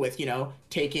totally cool with,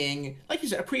 taking, like you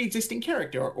said, a pre-existing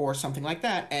character or something like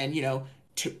that, and,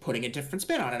 putting a different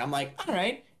spin on it. I'm like, all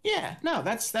right, yeah, no,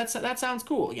 that sounds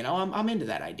cool. I'm into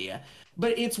that idea.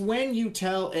 But it's when you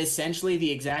tell essentially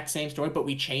the exact same story, but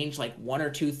we change like one or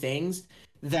two things,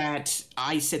 that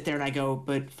I sit there and I go,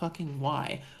 but fucking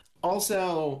why?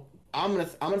 Also, I'm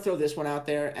gonna throw this one out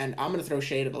there, and I'm gonna throw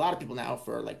shade at a lot of people now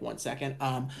for like 1 second.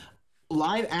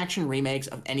 Live action remakes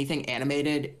of anything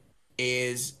animated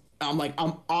I'm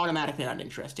automatically not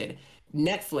interested.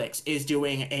 Netflix is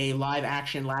doing a live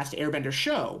action Last Airbender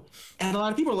show, and a lot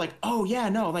of people are like, oh yeah,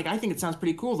 no, like I think it sounds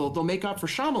pretty cool. They'll make up for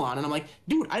Shyamalan, and I'm like,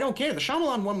 dude, I don't care. The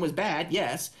Shyamalan one was bad,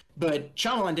 yes, but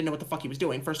Shyamalan didn't know what the fuck he was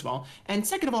doing, first of all, and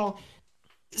second of all,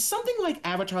 something like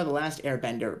Avatar: The Last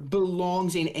Airbender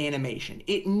belongs in animation.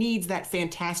 It needs that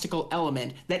fantastical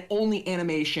element that only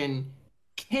animation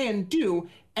can do.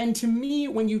 And to me,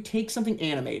 when you take something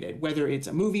animated, whether it's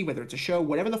a movie, whether it's a show,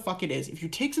 whatever the fuck it is, if you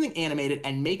take something animated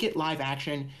and make it live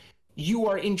action, you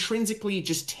are intrinsically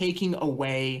just taking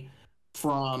away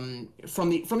from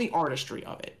the artistry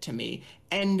of it, to me.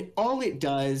 And all it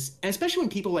does, and especially when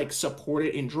people like support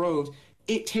it in droves,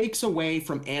 it takes away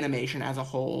from animation as a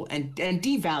whole and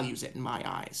devalues it in my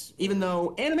eyes. Even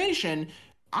though animation,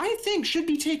 I think, should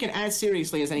be taken as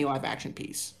seriously as any live action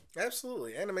piece.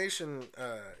 Absolutely. Animation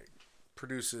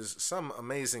produces some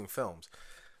amazing films.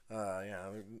 Yeah,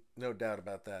 no doubt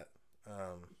about that.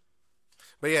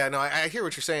 But yeah, no, I hear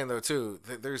what you're saying though too.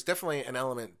 There's definitely an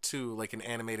element to like an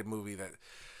animated movie that,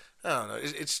 I don't know,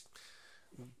 it's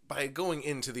by going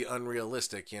into the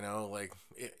unrealistic, like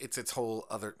it's its whole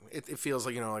other. It feels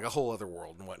like like a whole other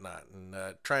world and whatnot, and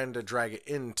trying to drag it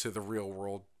into the real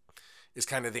world is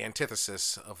kind of the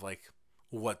antithesis of like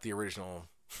what the original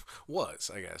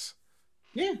was, I guess.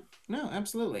 Yeah, no,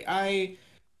 absolutely.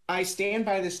 I stand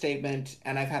by this statement,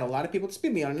 and I've had a lot of people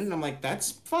dispute me on it, and I'm like,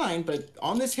 that's fine, but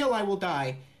on this hill I will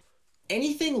die.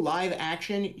 Anything live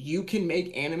action you can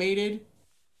make animated,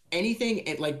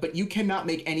 but you cannot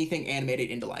make anything animated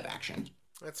into live action.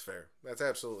 That's fair. That's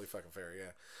absolutely fucking fair.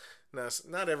 Yeah. No,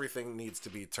 not everything needs to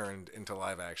be turned into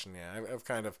live action. Yeah, I've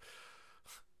kind of.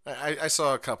 I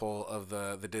saw a couple of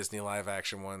the Disney live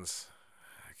action ones.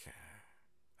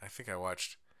 I think I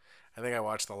watched. I think I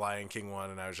watched the Lion King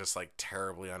one, and I was just like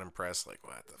terribly unimpressed. Like,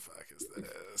 what the fuck is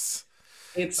this?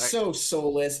 It's so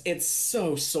soulless. It's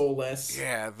so soulless.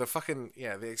 Yeah,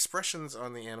 the expressions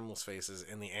on the animals' faces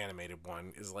in the animated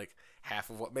one is like half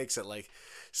of what makes it. Like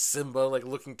Simba, like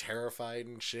looking terrified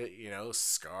and shit.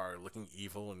 Scar looking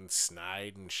evil and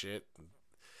snide and shit.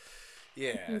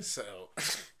 Yeah, so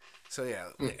yeah,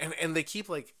 and they keep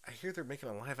like I hear they're making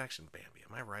a live action Bambi.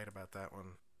 Am I right about that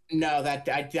one? No, that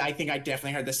I think I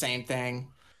definitely heard the same thing,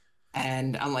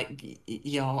 and I'm like,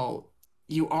 y'all,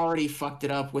 you already fucked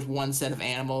it up with one set of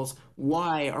animals.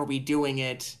 Why are we doing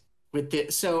it with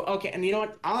this? So okay, and you know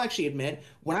what? I'll actually admit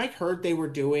when I heard they were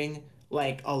doing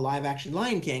like a live action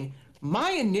Lion King,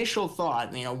 my initial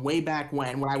thought, way back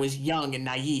when I was young and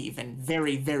naive and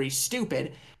very very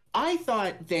stupid, I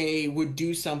thought they would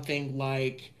do something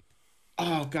like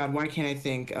oh God, why can't I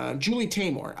think? Julie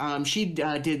Taymor. She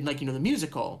did like the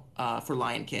musical for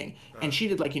Lion King, and she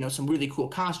did like some really cool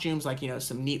costumes, like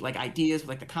some neat like ideas with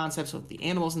like the concepts of the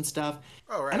animals and stuff.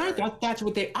 Oh right. And I right. thought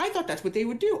I thought that's what they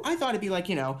would do. I thought it'd be like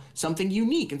something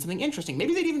unique and something interesting.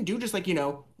 Maybe they'd even do just like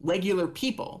regular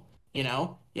people.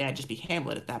 Yeah, it'd just be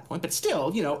Hamlet at that point, but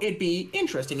still it'd be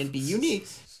interesting, it'd be unique.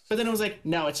 But then it was like,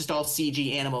 no, it's just all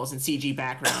CG animals and CG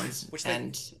backgrounds,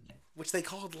 which they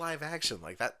called live action.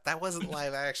 Like that wasn't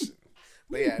live action.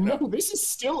 But yeah, no, this is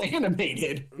still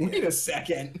animated. Yeah. Wait a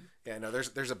second. Yeah, no,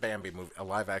 there's a Bambi movie, a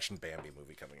live action Bambi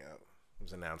movie coming out. It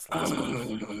was announced last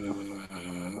month.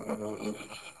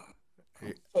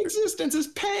 Existence is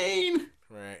pain.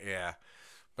 Right, yeah.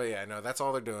 But yeah, no, that's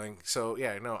all they're doing. So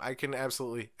yeah, no, I can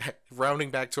absolutely rounding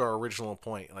back to our original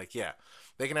point, like yeah,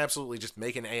 they can absolutely just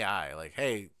make an AI like,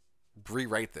 hey,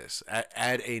 rewrite this,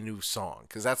 add a new song,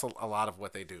 because that's a lot of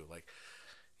what they do. Like,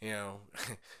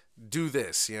 do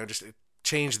this, just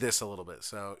change this a little bit.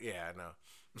 So yeah, no,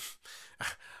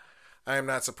 I am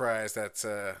not surprised that,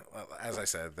 as I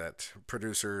said, that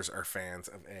producers are fans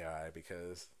of AI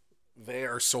because they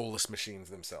are soulless machines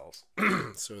themselves.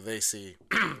 So they see,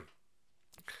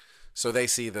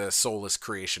 the soulless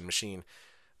creation machine,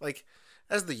 like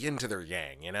as the yin to their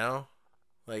yang,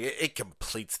 Like, it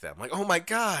completes them. Like, oh my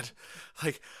god.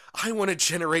 Like, I want to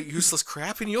generate useless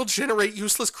crap, and you'll generate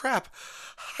useless crap.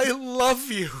 I love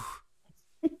you.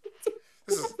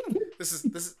 This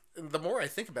is, the more I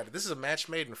think about it, this is a match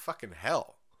made in fucking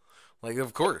hell. Like,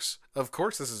 of course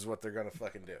this is what they're gonna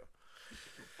fucking do.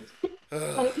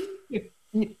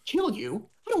 Kill you?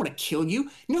 I don't want to kill you.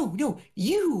 No,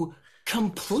 you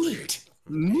complete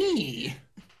me.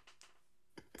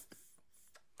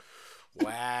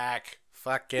 Whack.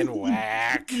 Fucking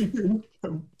whack.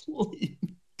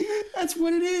 That's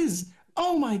what it is.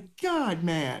 Oh my god,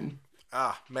 man.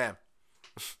 Ah, man.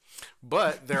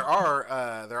 But there's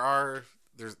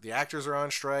the actors are on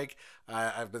strike.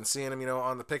 I've been seeing them,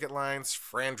 on the picket lines.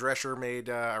 Fran Drescher made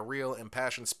a real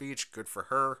impassioned speech. Good for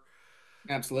her.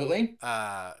 Absolutely.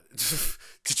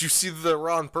 Did you see the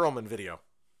Ron Perlman video?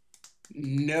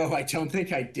 No, I don't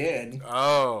think I did.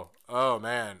 Oh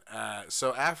man.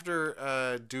 So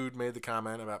after dude made the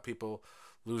comment about people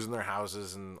losing their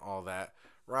houses and all that,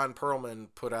 Ron Perlman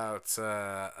put out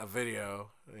a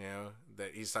video,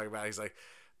 that he's talking about. He's like,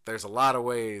 there's a lot of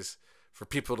ways for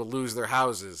people to lose their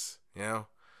houses,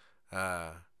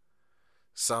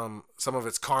 some of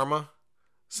it's karma,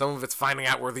 some of it's finding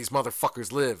out where these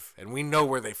motherfuckers live, and we know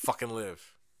where they fucking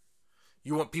live.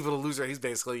 You want people to lose their... He's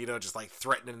basically, just like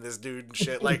threatening this dude and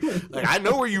shit. Like I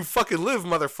know where you fucking live,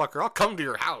 motherfucker. I'll come to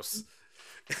your house.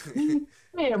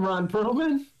 Hey, I'm Ron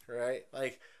Perlman. Right?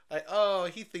 Like, oh,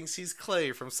 he thinks he's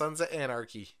Clay from Sons of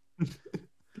Anarchy.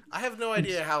 I have no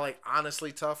idea how,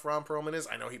 honestly tough Ron Perlman is.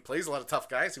 I know he plays a lot of tough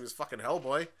guys. He was fucking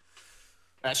Hellboy.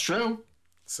 That's true.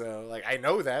 So, I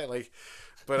know that.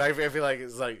 But I feel like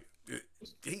it's like...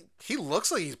 He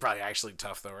looks like he's probably actually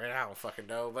tough though, right? I don't fucking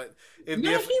know, but he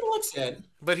looks it.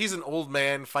 But he's an old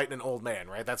man fighting an old man,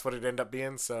 right? That's what it'd end up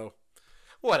being. So,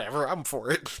 whatever, I'm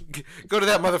for it. Go to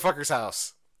that motherfucker's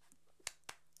house.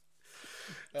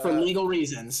 for legal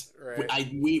reasons. Right.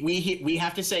 We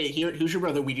have to say here, who's your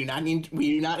brother? We do not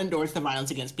endorse the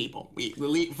violence against people.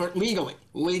 Legally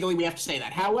we have to say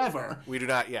that. However, We do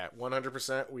not,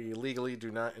 100%. We legally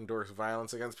do not endorse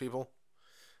violence against people.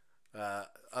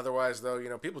 Otherwise,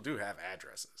 though, people do have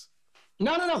addresses.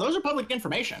 no. Those are public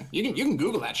information. You can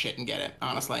Google that shit and get it.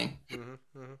 Honestly,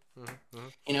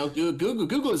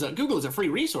 Google is a free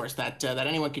resource that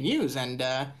anyone can use, and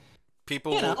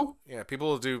People, people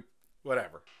will do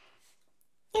whatever.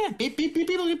 yeah,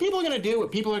 people are gonna do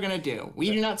what people are gonna do.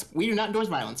 We do not endorse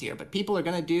violence here, but people are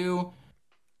gonna do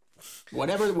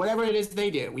whatever it is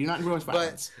they do. We do not endorse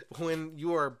violence. But when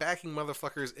you are backing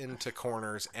motherfuckers into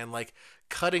corners and like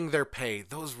cutting their pay,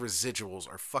 those residuals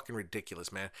are fucking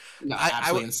ridiculous, man. No,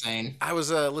 absolutely insane. I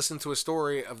was listening to a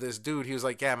story of this dude. He was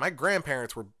like, "Yeah, my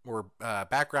grandparents were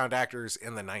background actors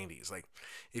in the '90s. Like,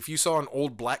 if you saw an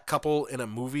old black couple in a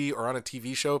movie or on a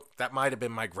TV show, that might have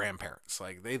been my grandparents.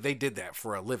 Like, they did that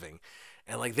for a living,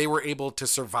 and like they were able to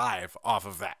survive off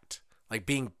of that, like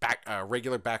being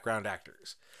regular background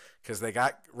actors." Because they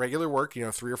got regular work,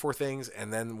 3 or 4 things,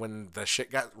 and then when the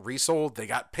shit got resold, they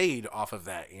got paid off of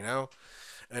that,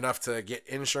 enough to get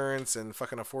insurance and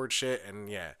fucking afford shit. And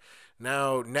yeah,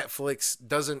 now Netflix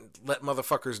doesn't let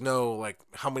motherfuckers know like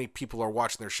how many people are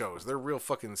watching their shows. They're real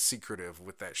fucking secretive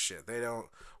with that shit. They don't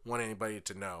want anybody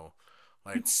to know.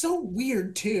 Like, it's so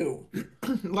weird too.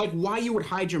 Like why you would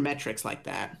hide your metrics like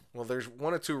that. Well, there's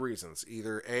one of two reasons.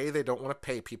 Either A, they don't want to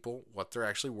pay people what they're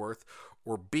actually worth,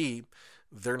 or B,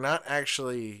 they're not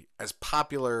actually as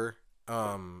popular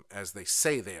as they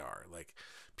say they are. Like,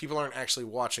 people aren't actually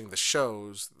watching the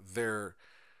shows. They're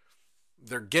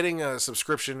getting a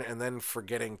subscription and then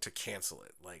forgetting to cancel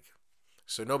it. Like,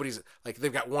 so nobody's like,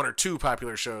 they've got 1 or 2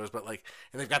 popular shows, but like,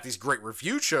 and they've got these great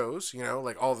review shows,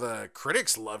 like all the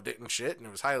critics loved it and shit, and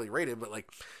it was highly rated, but like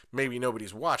maybe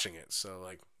nobody's watching it. So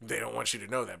like, they don't want you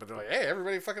to know that, but they're like, hey,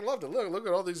 everybody fucking loved it. Look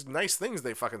at all these nice things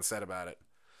they fucking said about it.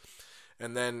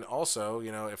 And then also,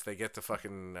 if they get to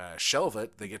fucking shelve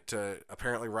it, they get to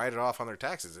apparently write it off on their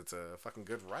taxes. It's a fucking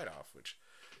good write-off, which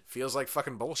feels like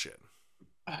fucking bullshit.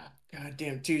 God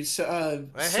damn, dude. Hey,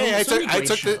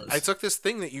 I took this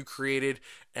thing that you created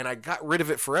and I got rid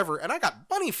of it forever, and I got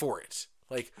money for it.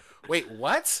 Like, wait,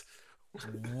 what?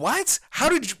 What? How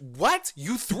did you? What?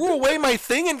 You threw away my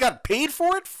thing and got paid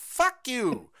for it? Fuck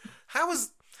you. How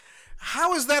is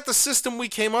that the system we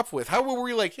came up with? How were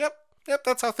we like, yep,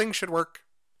 that's how things should work?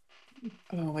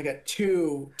 Oh my god,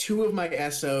 two of my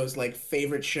SOs like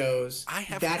favorite shows. I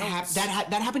have that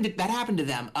happened to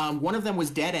them. One of them was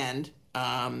Dead End,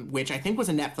 which I think was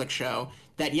a Netflix show.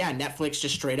 That Netflix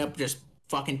just straight up just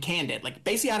fucking canned it, like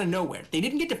basically out of nowhere. They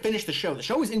didn't get to finish the show. The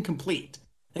show was incomplete.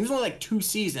 I think it was only like 2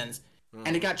 seasons,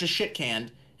 and it got just shit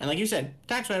canned. And like you said,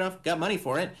 tax write-off, got money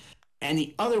for it. And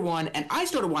the other one, and I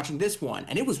started watching this one,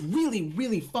 and it was really,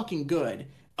 really fucking good.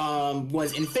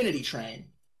 Was Infinity Train.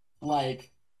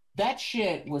 Like, that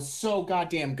shit was so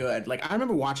goddamn good. Like, I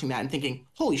remember watching that and thinking,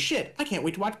 holy shit, I can't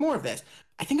wait to watch more of this.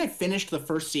 I think I finished the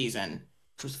first season,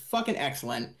 which was fucking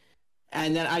excellent.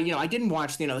 And then I didn't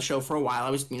watch, the show for a while.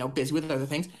 I was, busy with other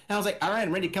things. And I was like, all right,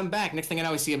 I'm ready to come back. Next thing I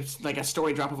know, I see a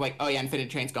story drop of like, oh yeah, Infinity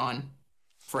Train's gone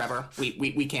forever.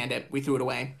 We canned it. We threw it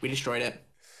away. We destroyed it.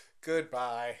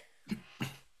 Goodbye.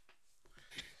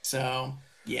 So,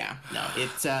 yeah, no,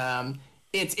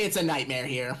 it's a nightmare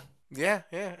here. Yeah,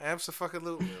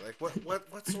 absolutely. Like,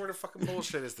 what sort of fucking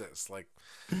bullshit is this? Like,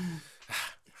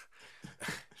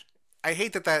 I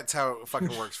hate that that's how it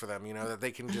fucking works for them. That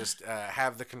they can just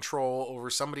have the control over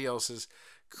somebody else's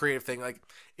creative thing. Like,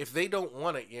 if they don't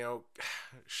want it,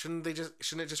 shouldn't it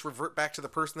just revert back to the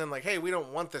person then? Like, hey, we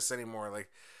don't want this anymore. Like,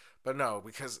 but no,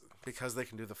 because they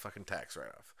can do the fucking tax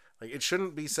write-off. Like, it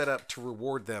shouldn't be set up to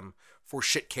reward them for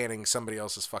shit canning somebody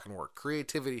else's fucking work.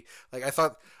 Creativity. Like, I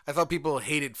thought people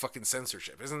hated fucking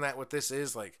censorship. Isn't that what this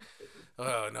is? Like,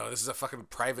 oh no, this is a fucking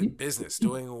private business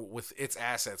doing with its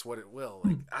assets what it will.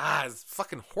 Like, it's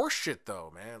fucking horseshit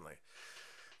though, man. Like,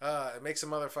 it makes a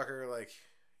motherfucker like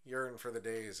yearn for the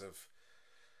days of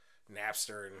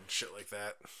Napster and shit like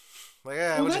that. Like,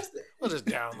 we'll just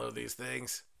download these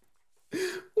things.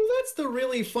 Well, that's the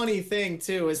really funny thing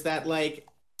too, is that like,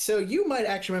 so you might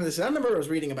actually remember this. I remember I was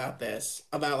reading about this,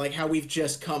 about like how we've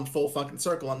just come full fucking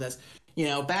circle on this.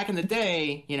 Back in the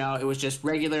day, it was just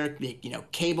regular,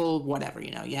 cable, whatever.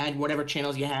 You had whatever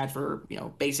channels you had for,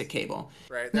 basic cable.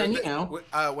 Right. And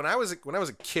when I was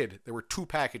a kid, there were 2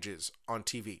 packages on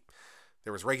TV.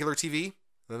 There was regular TV, and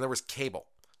then there was cable.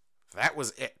 That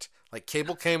was it. Like,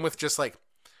 cable came with just like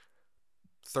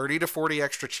 30 to 40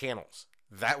 extra channels.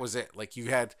 That was it. Like,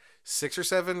 you had 6 or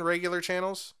 7 regular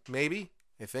channels, maybe.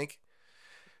 I think.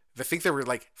 I think there were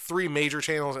like 3 major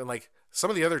channels, and like some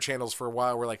of the other channels for a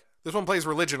while were like, this one plays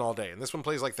religion all day, and this one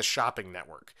plays like the shopping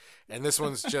network, and this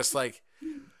one's just like,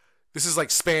 this is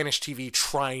like Spanish TV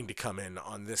trying to come in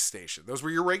on this station. Those were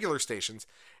your regular stations,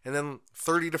 and then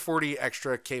 30 to 40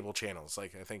 extra cable channels.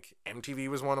 Like I think MTV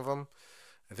was one of them.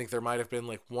 I think there might have been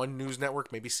like one news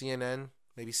network, maybe CNN,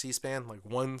 maybe C-SPAN, like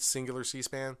one singular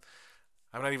C-SPAN.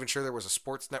 I'm not even sure there was a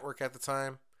sports network at the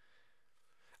time.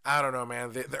 I don't know,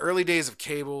 man. The early days of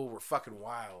cable were fucking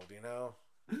wild, you know.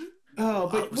 Oh,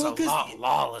 but It was a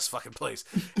lawless fucking place,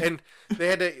 and they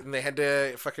had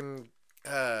to fucking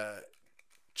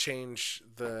change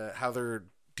how their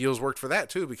deals worked for that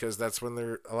too, because that's when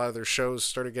a lot of their shows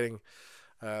started getting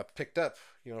picked up,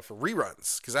 you know, for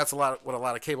reruns, because that's what a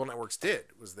lot of cable networks did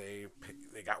was they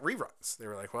got reruns. They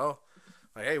were like, well,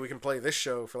 like, hey, we can play this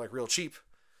show for like real cheap,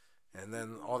 and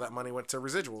then all that money went to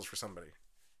residuals for somebody.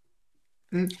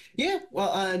 Yeah,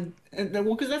 well,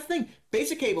 because that's the thing.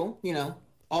 Basic cable,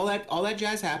 all that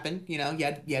jazz happened. You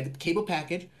had the cable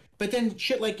package, but then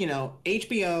shit like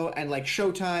HBO and like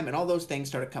Showtime and all those things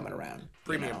started coming around.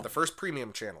 The first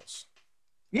premium channels.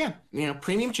 Yeah,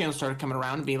 premium channels started coming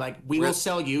around and be like, we will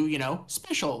sell you,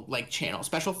 special like channels,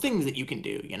 special things that you can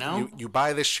do. You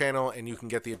buy this channel and you can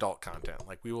get the adult content.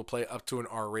 Like we will play up to an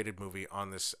R-rated movie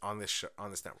on this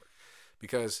network,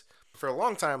 because for a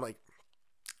long time, like,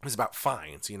 it was about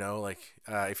fines, like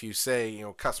if you say,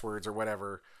 cuss words or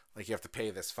whatever, like you have to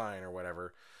pay this fine or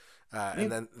whatever.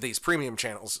 And then these premium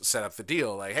channels set up the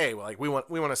deal, like, hey, well, like we want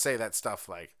to say that stuff,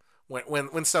 like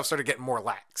when stuff started getting more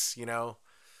lax,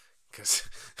 because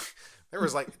there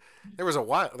was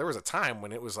a time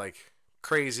when it was like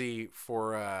crazy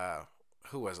for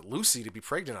who was it? Lucy to be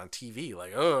pregnant on TV.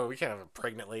 Like, oh, we can't have a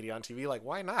pregnant lady on TV. Like,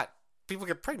 why not? People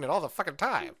get pregnant all the fucking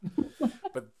time.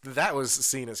 But that was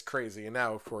seen as crazy, and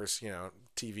now, of course,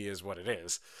 TV is what it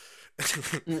is.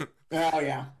 Oh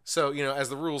yeah. So as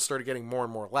the rules started getting more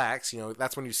and more lax,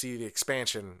 that's when you see the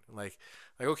expansion. Like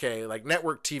okay, like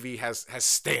network TV has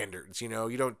standards. You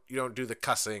don't do the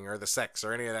cussing or the sex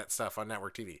or any of that stuff on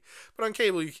network TV. But on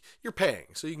cable, you're paying,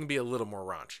 so you can be a little more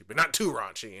raunchy, but not too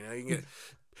raunchy. You can get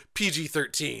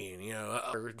PG-13,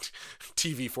 or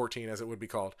TV-14 as it would be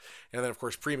called. And then of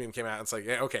course premium came out and it's like,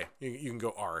 yeah, okay, you can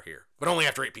go R here, but only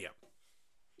after 8 p.m.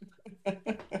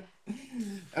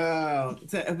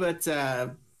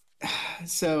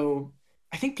 So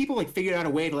I think people like figured out a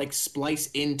way to like splice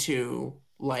into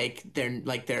their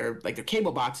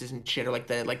cable boxes and shit, or like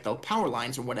the power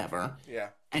lines or whatever. Yeah.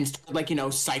 And start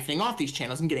siphoning off these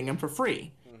channels and getting them for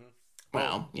free. Mm-hmm.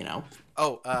 Well,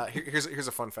 here's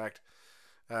a fun fact.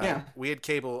 Yeah. We had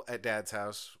cable at Dad's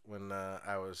house when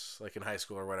I was like in high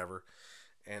school or whatever,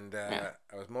 and I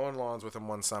was mowing lawns with him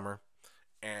one summer,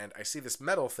 and I see this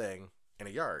metal thing in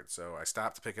a yard, so I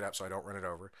stopped to pick it up so I don't run it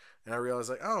over, and I realized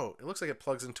like, oh, it looks like it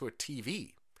plugs into a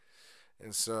TV,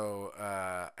 and so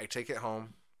I take it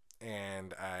home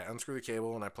and I unscrew the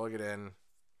cable and I plug it in,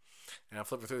 and I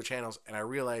flip it through the channels, and I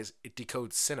realize it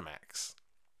decodes Cinemax.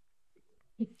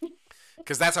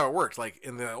 Because that's how it worked. Like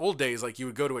in the old days, like you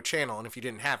would go to a channel, and if you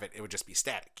didn't have it, it would just be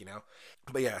static,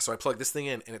 But yeah, so I plugged this thing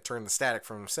in, and it turned the static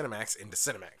from Cinemax into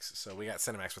Cinemax. So we got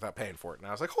Cinemax without paying for it, and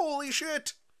I was like, holy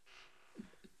shit!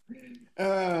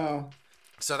 Oh.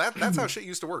 So that's how shit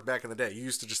used to work back in the day. You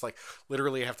used to just like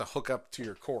literally have to hook up to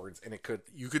your cords, and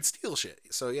you could steal shit.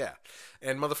 So yeah,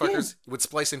 and motherfuckers would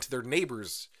splice into their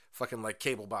neighbors' fucking like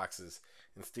cable boxes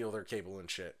and steal their cable and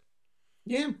shit.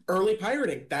 Yeah, early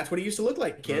pirating. That's what it used to look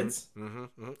like, kids. Mm-hmm,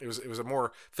 mm-hmm. It was a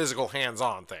more physical,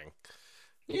 hands-on thing.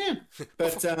 Yeah,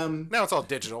 but now it's all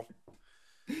digital.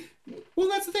 Well,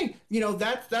 that's the thing.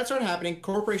 That started happening.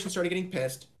 Corporations started getting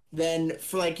pissed. Then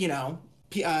for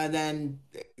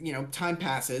time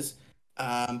passes.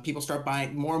 People start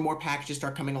buying more and more packages.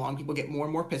 Start coming along. People get more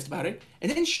and more pissed about it.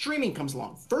 And then streaming comes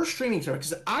along. First streaming service.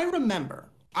 Because I remember,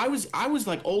 I was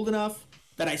like old enough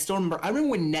that I still remember. I remember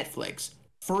when Netflix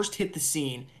first hit the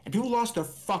scene and people lost their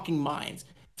fucking minds.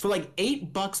 For like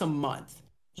 $8 a month,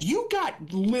 you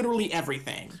got literally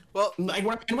everything. Well, like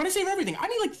when I say everything, I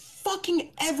mean like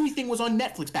fucking everything was on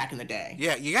Netflix back in the day.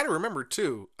 Yeah, you got to remember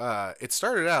too. It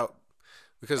started out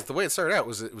because the way it started out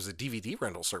was it was a DVD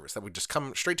rental service that would just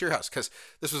come straight to your house. Because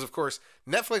this was, of course,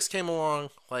 Netflix came along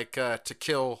like to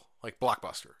kill like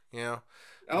Blockbuster. Oh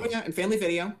yeah, and Family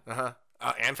Video.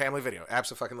 And Family Video,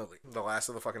 absolutely, the last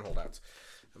of the fucking holdouts.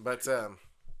 But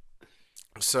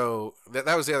so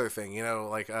that was the other thing,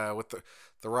 with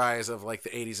the rise of like the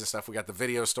 80s and stuff, we got the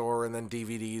video store and then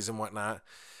DVDs and whatnot.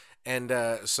 And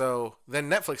so then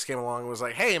Netflix came along and was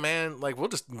like, "Hey, man, like we'll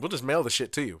just mail the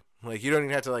shit to you. Like you don't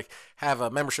even have to like have a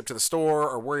membership to the store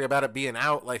or worry about it being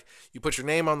out. Like you put your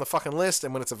name on the fucking list,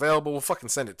 and when it's available, we'll fucking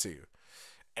send it to you."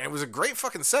 And it was a great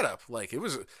fucking setup. Like it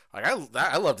was like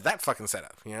I loved that fucking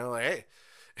setup. You know, like hey,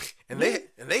 and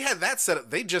they had that setup.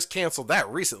 They just canceled that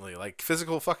recently, like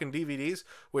physical fucking DVDs,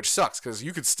 which sucks because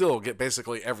you could still get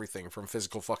basically everything from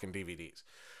physical fucking DVDs.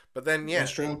 But then yeah,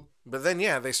 That's true. but then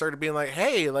yeah, they started being like,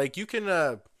 hey, like you can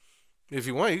if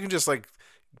you want, you can just like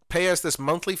pay us this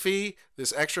monthly fee,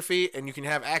 this extra fee, and you can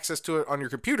have access to it on your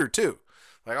computer too,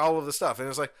 like all of the stuff. And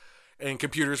it's like, and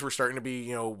computers were starting to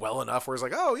be, well enough where it's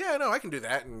like, oh yeah, no, I can do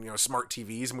that, and smart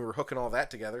TVs, and we were hooking all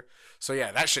that together. So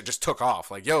yeah, that shit just took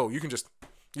off. Like, yo, you just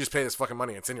pay this fucking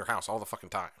money. It's in your house all the fucking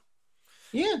time.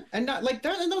 Yeah, and not like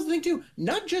that. And that was the thing too.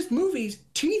 Not just movies,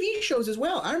 TV shows as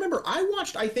well. I remember I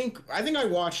watched. I think I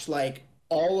watched like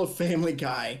all of Family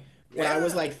Guy when I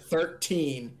was Yeah, like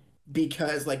 13,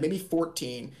 because like maybe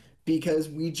 14, because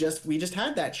we just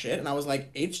had that shit, and I was like,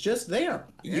 it's just there.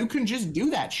 yeah, You can just do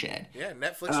that shit. yeah.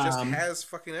 Netflix just Um, has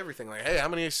fucking everything. Like, hey, how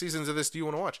many seasons of this do you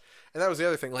want to watch? And that was the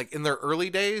other thing. Like in their early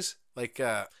days, like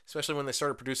especially when they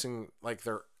started producing like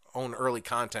their own early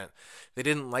content, they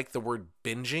didn't like the word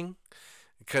binging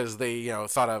because they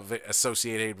thought of it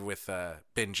associated with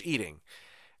binge eating,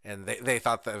 and they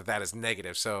thought that is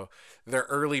negative. So their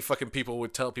early fucking people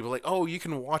would tell people like, oh, you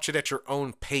can watch it at your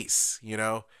own pace.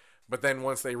 But then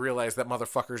once they realized that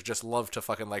motherfuckers just love to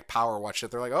fucking like power watch it,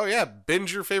 they're like, oh yeah,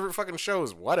 binge your favorite fucking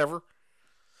shows, whatever.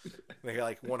 They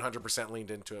like 100%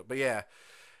 leaned into it. But yeah,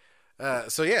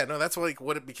 so yeah, no, that's like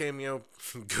what it became,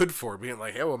 good for, being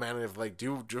like, hey, well, man, if like,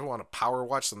 do you want to power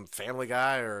watch some Family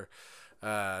Guy, or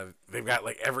they've got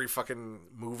like every fucking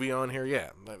movie on here. Yeah,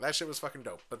 that shit was fucking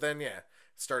dope. But then yeah, it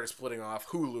started splitting off.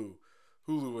 Hulu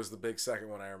was the big second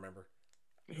one I remember.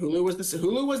 Hulu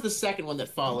was the second one that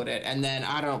followed it, and then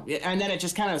and then it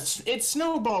just kind of it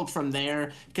snowballed from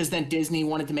there, because then Disney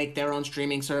wanted to make their own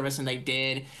streaming service, and they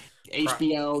did.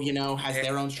 HBO, has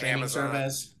their own streaming Amazon,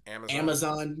 service. Amazon.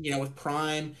 Amazon, with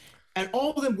Prime, and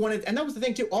all of them wanted, and that was the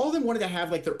thing too. All of them wanted to have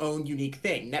like their own unique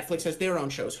thing. Netflix has their own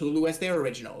shows. Hulu has their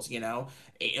originals.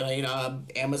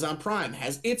 Amazon Prime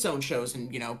has its own shows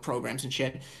and programs and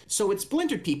shit. So it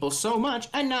splintered people so much,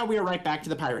 and now we are right back to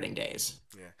the pirating days.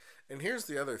 Yeah, and here's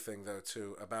the other thing though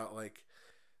too about like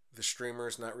the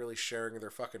streamers not really sharing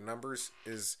their fucking numbers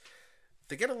is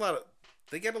they get a lot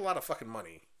of fucking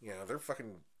money. They're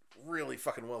fucking really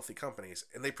fucking wealthy companies,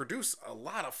 and they produce a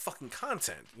lot of fucking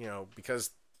content.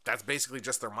 Because that's basically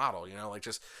just their model. Like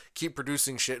just keep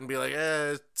producing shit and be like,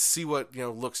 see what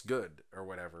looks good or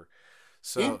whatever.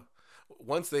 So Yeah.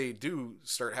 once they do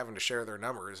start having to share their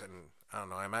numbers, and I don't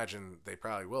know, I imagine they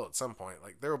probably will at some point.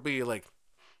 Like there will be like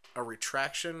a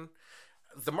retraction.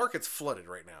 The market's flooded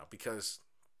right now because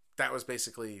that was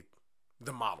basically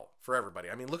the model for everybody.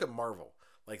 I mean, look at Marvel.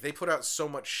 Like they put out so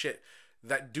much shit.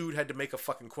 That dude had to make a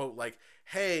fucking quote like,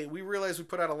 "Hey, we realize we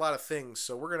put out a lot of things,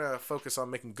 so we're gonna focus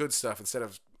on making good stuff instead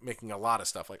of making a lot of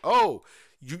stuff." Like, oh,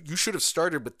 you should have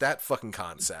started with that fucking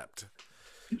concept.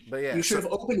 But yeah, You should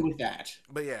have opened with that.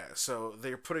 so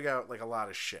they're putting out like a lot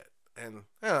of shit, and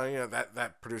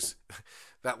that produce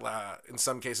that in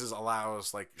some cases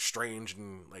allows like strange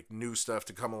and like new stuff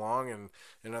to come along, and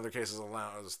in other cases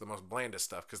allows the most blandest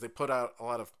stuff because they put out a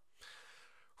lot of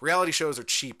reality shows are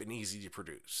cheap and easy to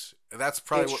produce. And It's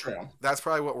true. that's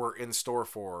probably what we're in store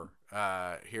for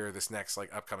here this next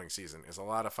like upcoming season is a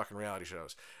lot of fucking reality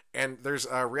shows. And there's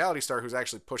a reality star who's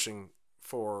actually pushing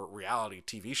for reality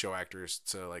TV show actors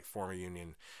to like form a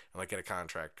union and like get a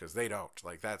contract because they don't.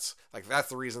 That's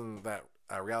the reason that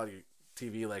reality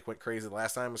TV like went crazy the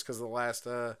last time was because of the last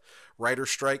writer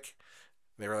strike.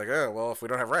 They were like, oh well, if we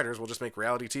don't have writers, we'll just make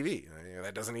reality TV.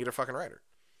 That doesn't need a fucking writer.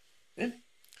 Yeah.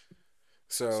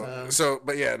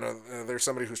 But yeah, no, there's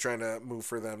somebody who's trying to move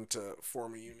for them to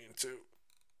form a union too.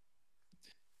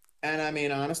 And I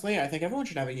mean, honestly, I think everyone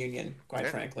should have a union, quite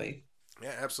Yeah, frankly.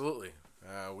 yeah, absolutely.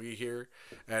 We here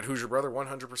at Who's Your Brother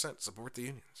 100% support the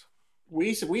unions.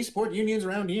 We support unions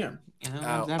around here.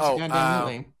 Uh, That's oh, uh,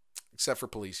 goddamn except for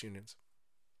police unions.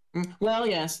 Well,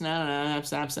 yes, no,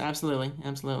 absolutely,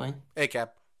 absolutely. Hey,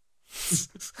 Cap.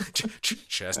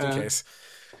 Just in Uh, case.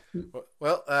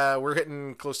 Well, we're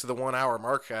hitting close to the 1 hour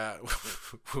mark.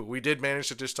 We did manage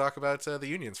to just talk about the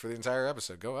unions for the entire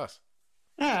episode. Go us.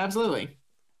 yeah, absolutely.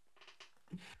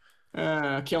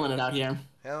 Killing it out here.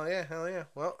 Hell yeah, hell yeah.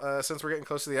 Well, since we're getting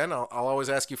close to the end, I'll always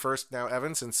ask you first now,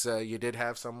 Evan, since you did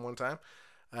have some one time.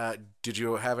 Did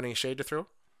you have any shade to throw?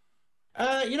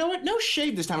 You know what? No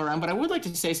shade this time around, but I would like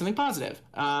to say something positive.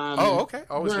 Oh, okay.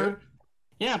 Always we're, good.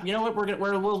 Yeah, you know what?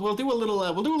 We'll do a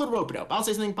little rope-a-dope. I'll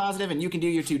say something positive, and you can do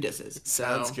your 2 disses.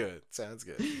 Sounds good. Sounds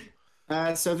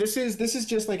good. So this is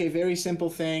just like a very simple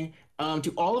thing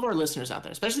to all of our listeners out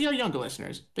there, especially our younger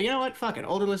listeners. But you know what? Fuck it,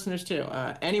 older listeners too.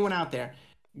 Anyone out there,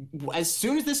 as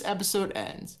soon as this episode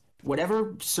ends,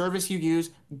 whatever service you use,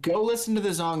 go listen to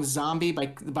the song "Zombie"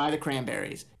 by the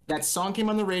Cranberries. That song came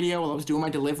on the radio while I was doing my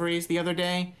deliveries the other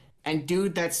day, and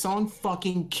dude, that song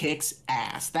fucking kicks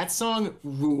ass. That song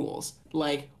rules.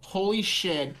 Like, holy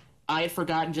shit, I had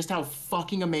forgotten just how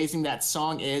fucking amazing that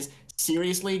song is.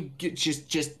 Seriously,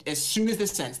 just as soon as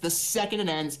this ends, the second it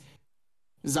ends,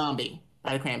 "Zombie"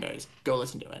 by the Cranberries. Go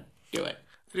listen to it. Do it.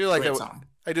 I do like Great that. Song.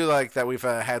 I do like that we've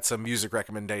had some music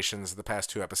recommendations the past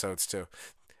 2 episodes too.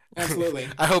 Absolutely.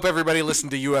 I hope everybody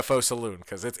listened to UFO Saloon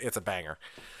because it's a banger.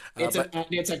 It's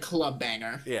a club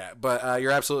banger. Yeah, but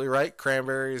you're absolutely right.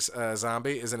 Cranberries'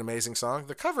 "Zombie" is an amazing song.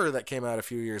 The cover that came out a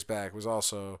few years back was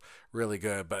also really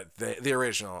good, but the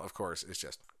original, of course, is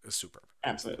superb.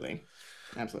 Absolutely.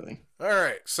 Absolutely. All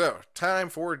right, so time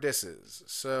for disses.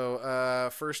 So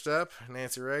first up,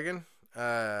 Nancy Reagan.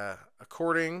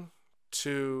 According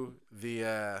to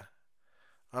the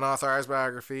unauthorized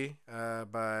biography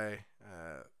by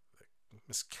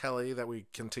Miss Kelly that we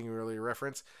continually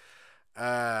reference,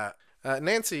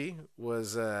 Nancy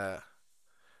was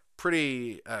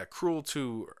pretty cruel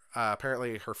to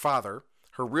apparently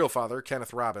her real father,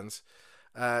 Kenneth Robbins.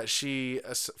 She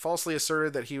falsely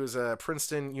asserted that he was a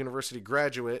Princeton University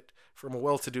graduate from a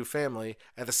well-to-do family,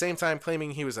 at the same time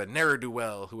claiming he was a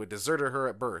ne'er-do-well who had deserted her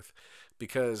at birth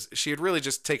because she had really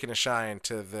just taken a shine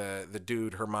to the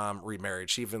dude her mom remarried.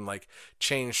 She even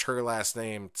changed her last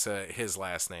name to his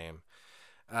last name.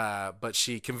 But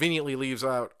she conveniently leaves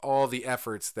out all the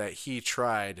efforts that he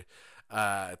tried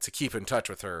to keep in touch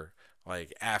with her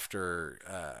after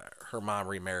her mom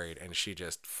remarried, and she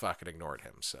just fucking ignored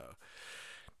him. So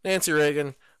Nancy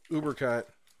Reagan, uber cunt,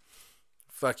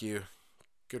 fuck you,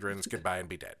 good riddance, goodbye, and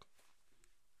be dead.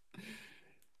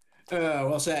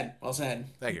 Well said. Well said.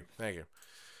 Thank you.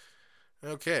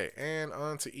 Okay, and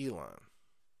on to Elon.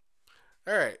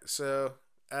 All right, so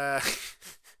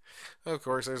of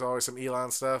course there's always some Elon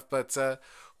stuff, but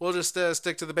we'll just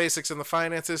stick to the basics and the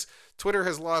finances. Twitter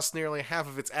has lost nearly half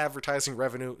of its advertising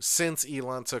revenue since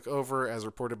Elon took over, as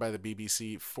reported by the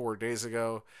BBC 4 days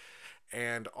ago.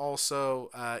 And also,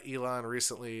 Elon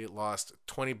recently lost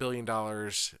 $20 billion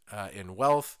in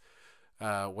wealth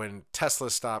when Tesla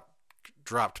stock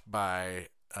dropped by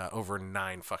over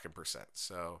 9% fucking.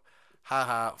 So,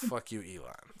 haha, fuck you,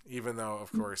 Elon. Even though,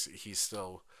 of course, he's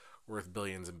still worth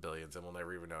billions and billions and we'll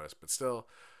never even notice. But still,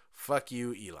 fuck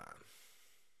you, Elon.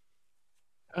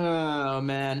 Oh,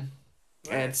 man.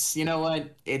 It's, you know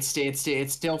what? It's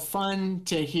still fun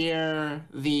to hear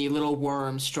the little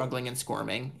worms struggling and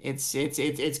squirming. It's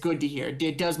good to hear.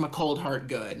 It does my cold heart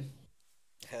good.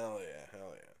 Hell yeah.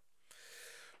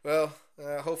 Well,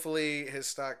 hopefully his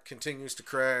stock continues to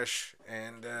crash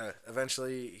and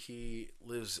eventually he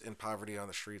lives in poverty on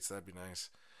the streets. That'd be nice.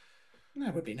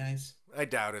 That would be nice. I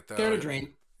doubt it though. Dare to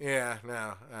dream. Yeah,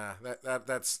 no.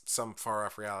 That's some far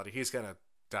off reality. He's gonna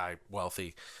die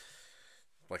wealthy.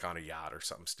 On a yacht or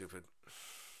something stupid,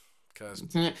 because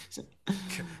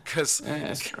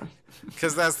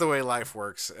that's the way life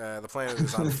works. The planet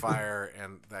is on fire,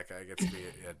 and that guy gets to be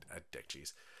a dick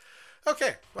cheese.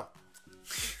 Okay, well,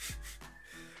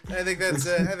 I think that's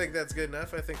good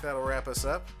enough. I think that'll wrap us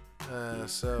up.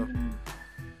 So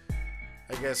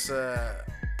I guess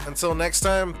until next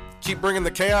time, keep bringing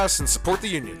the chaos and support the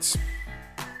unions.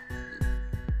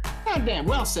 God damn,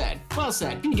 well said.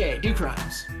 Be gay, do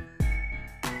crimes.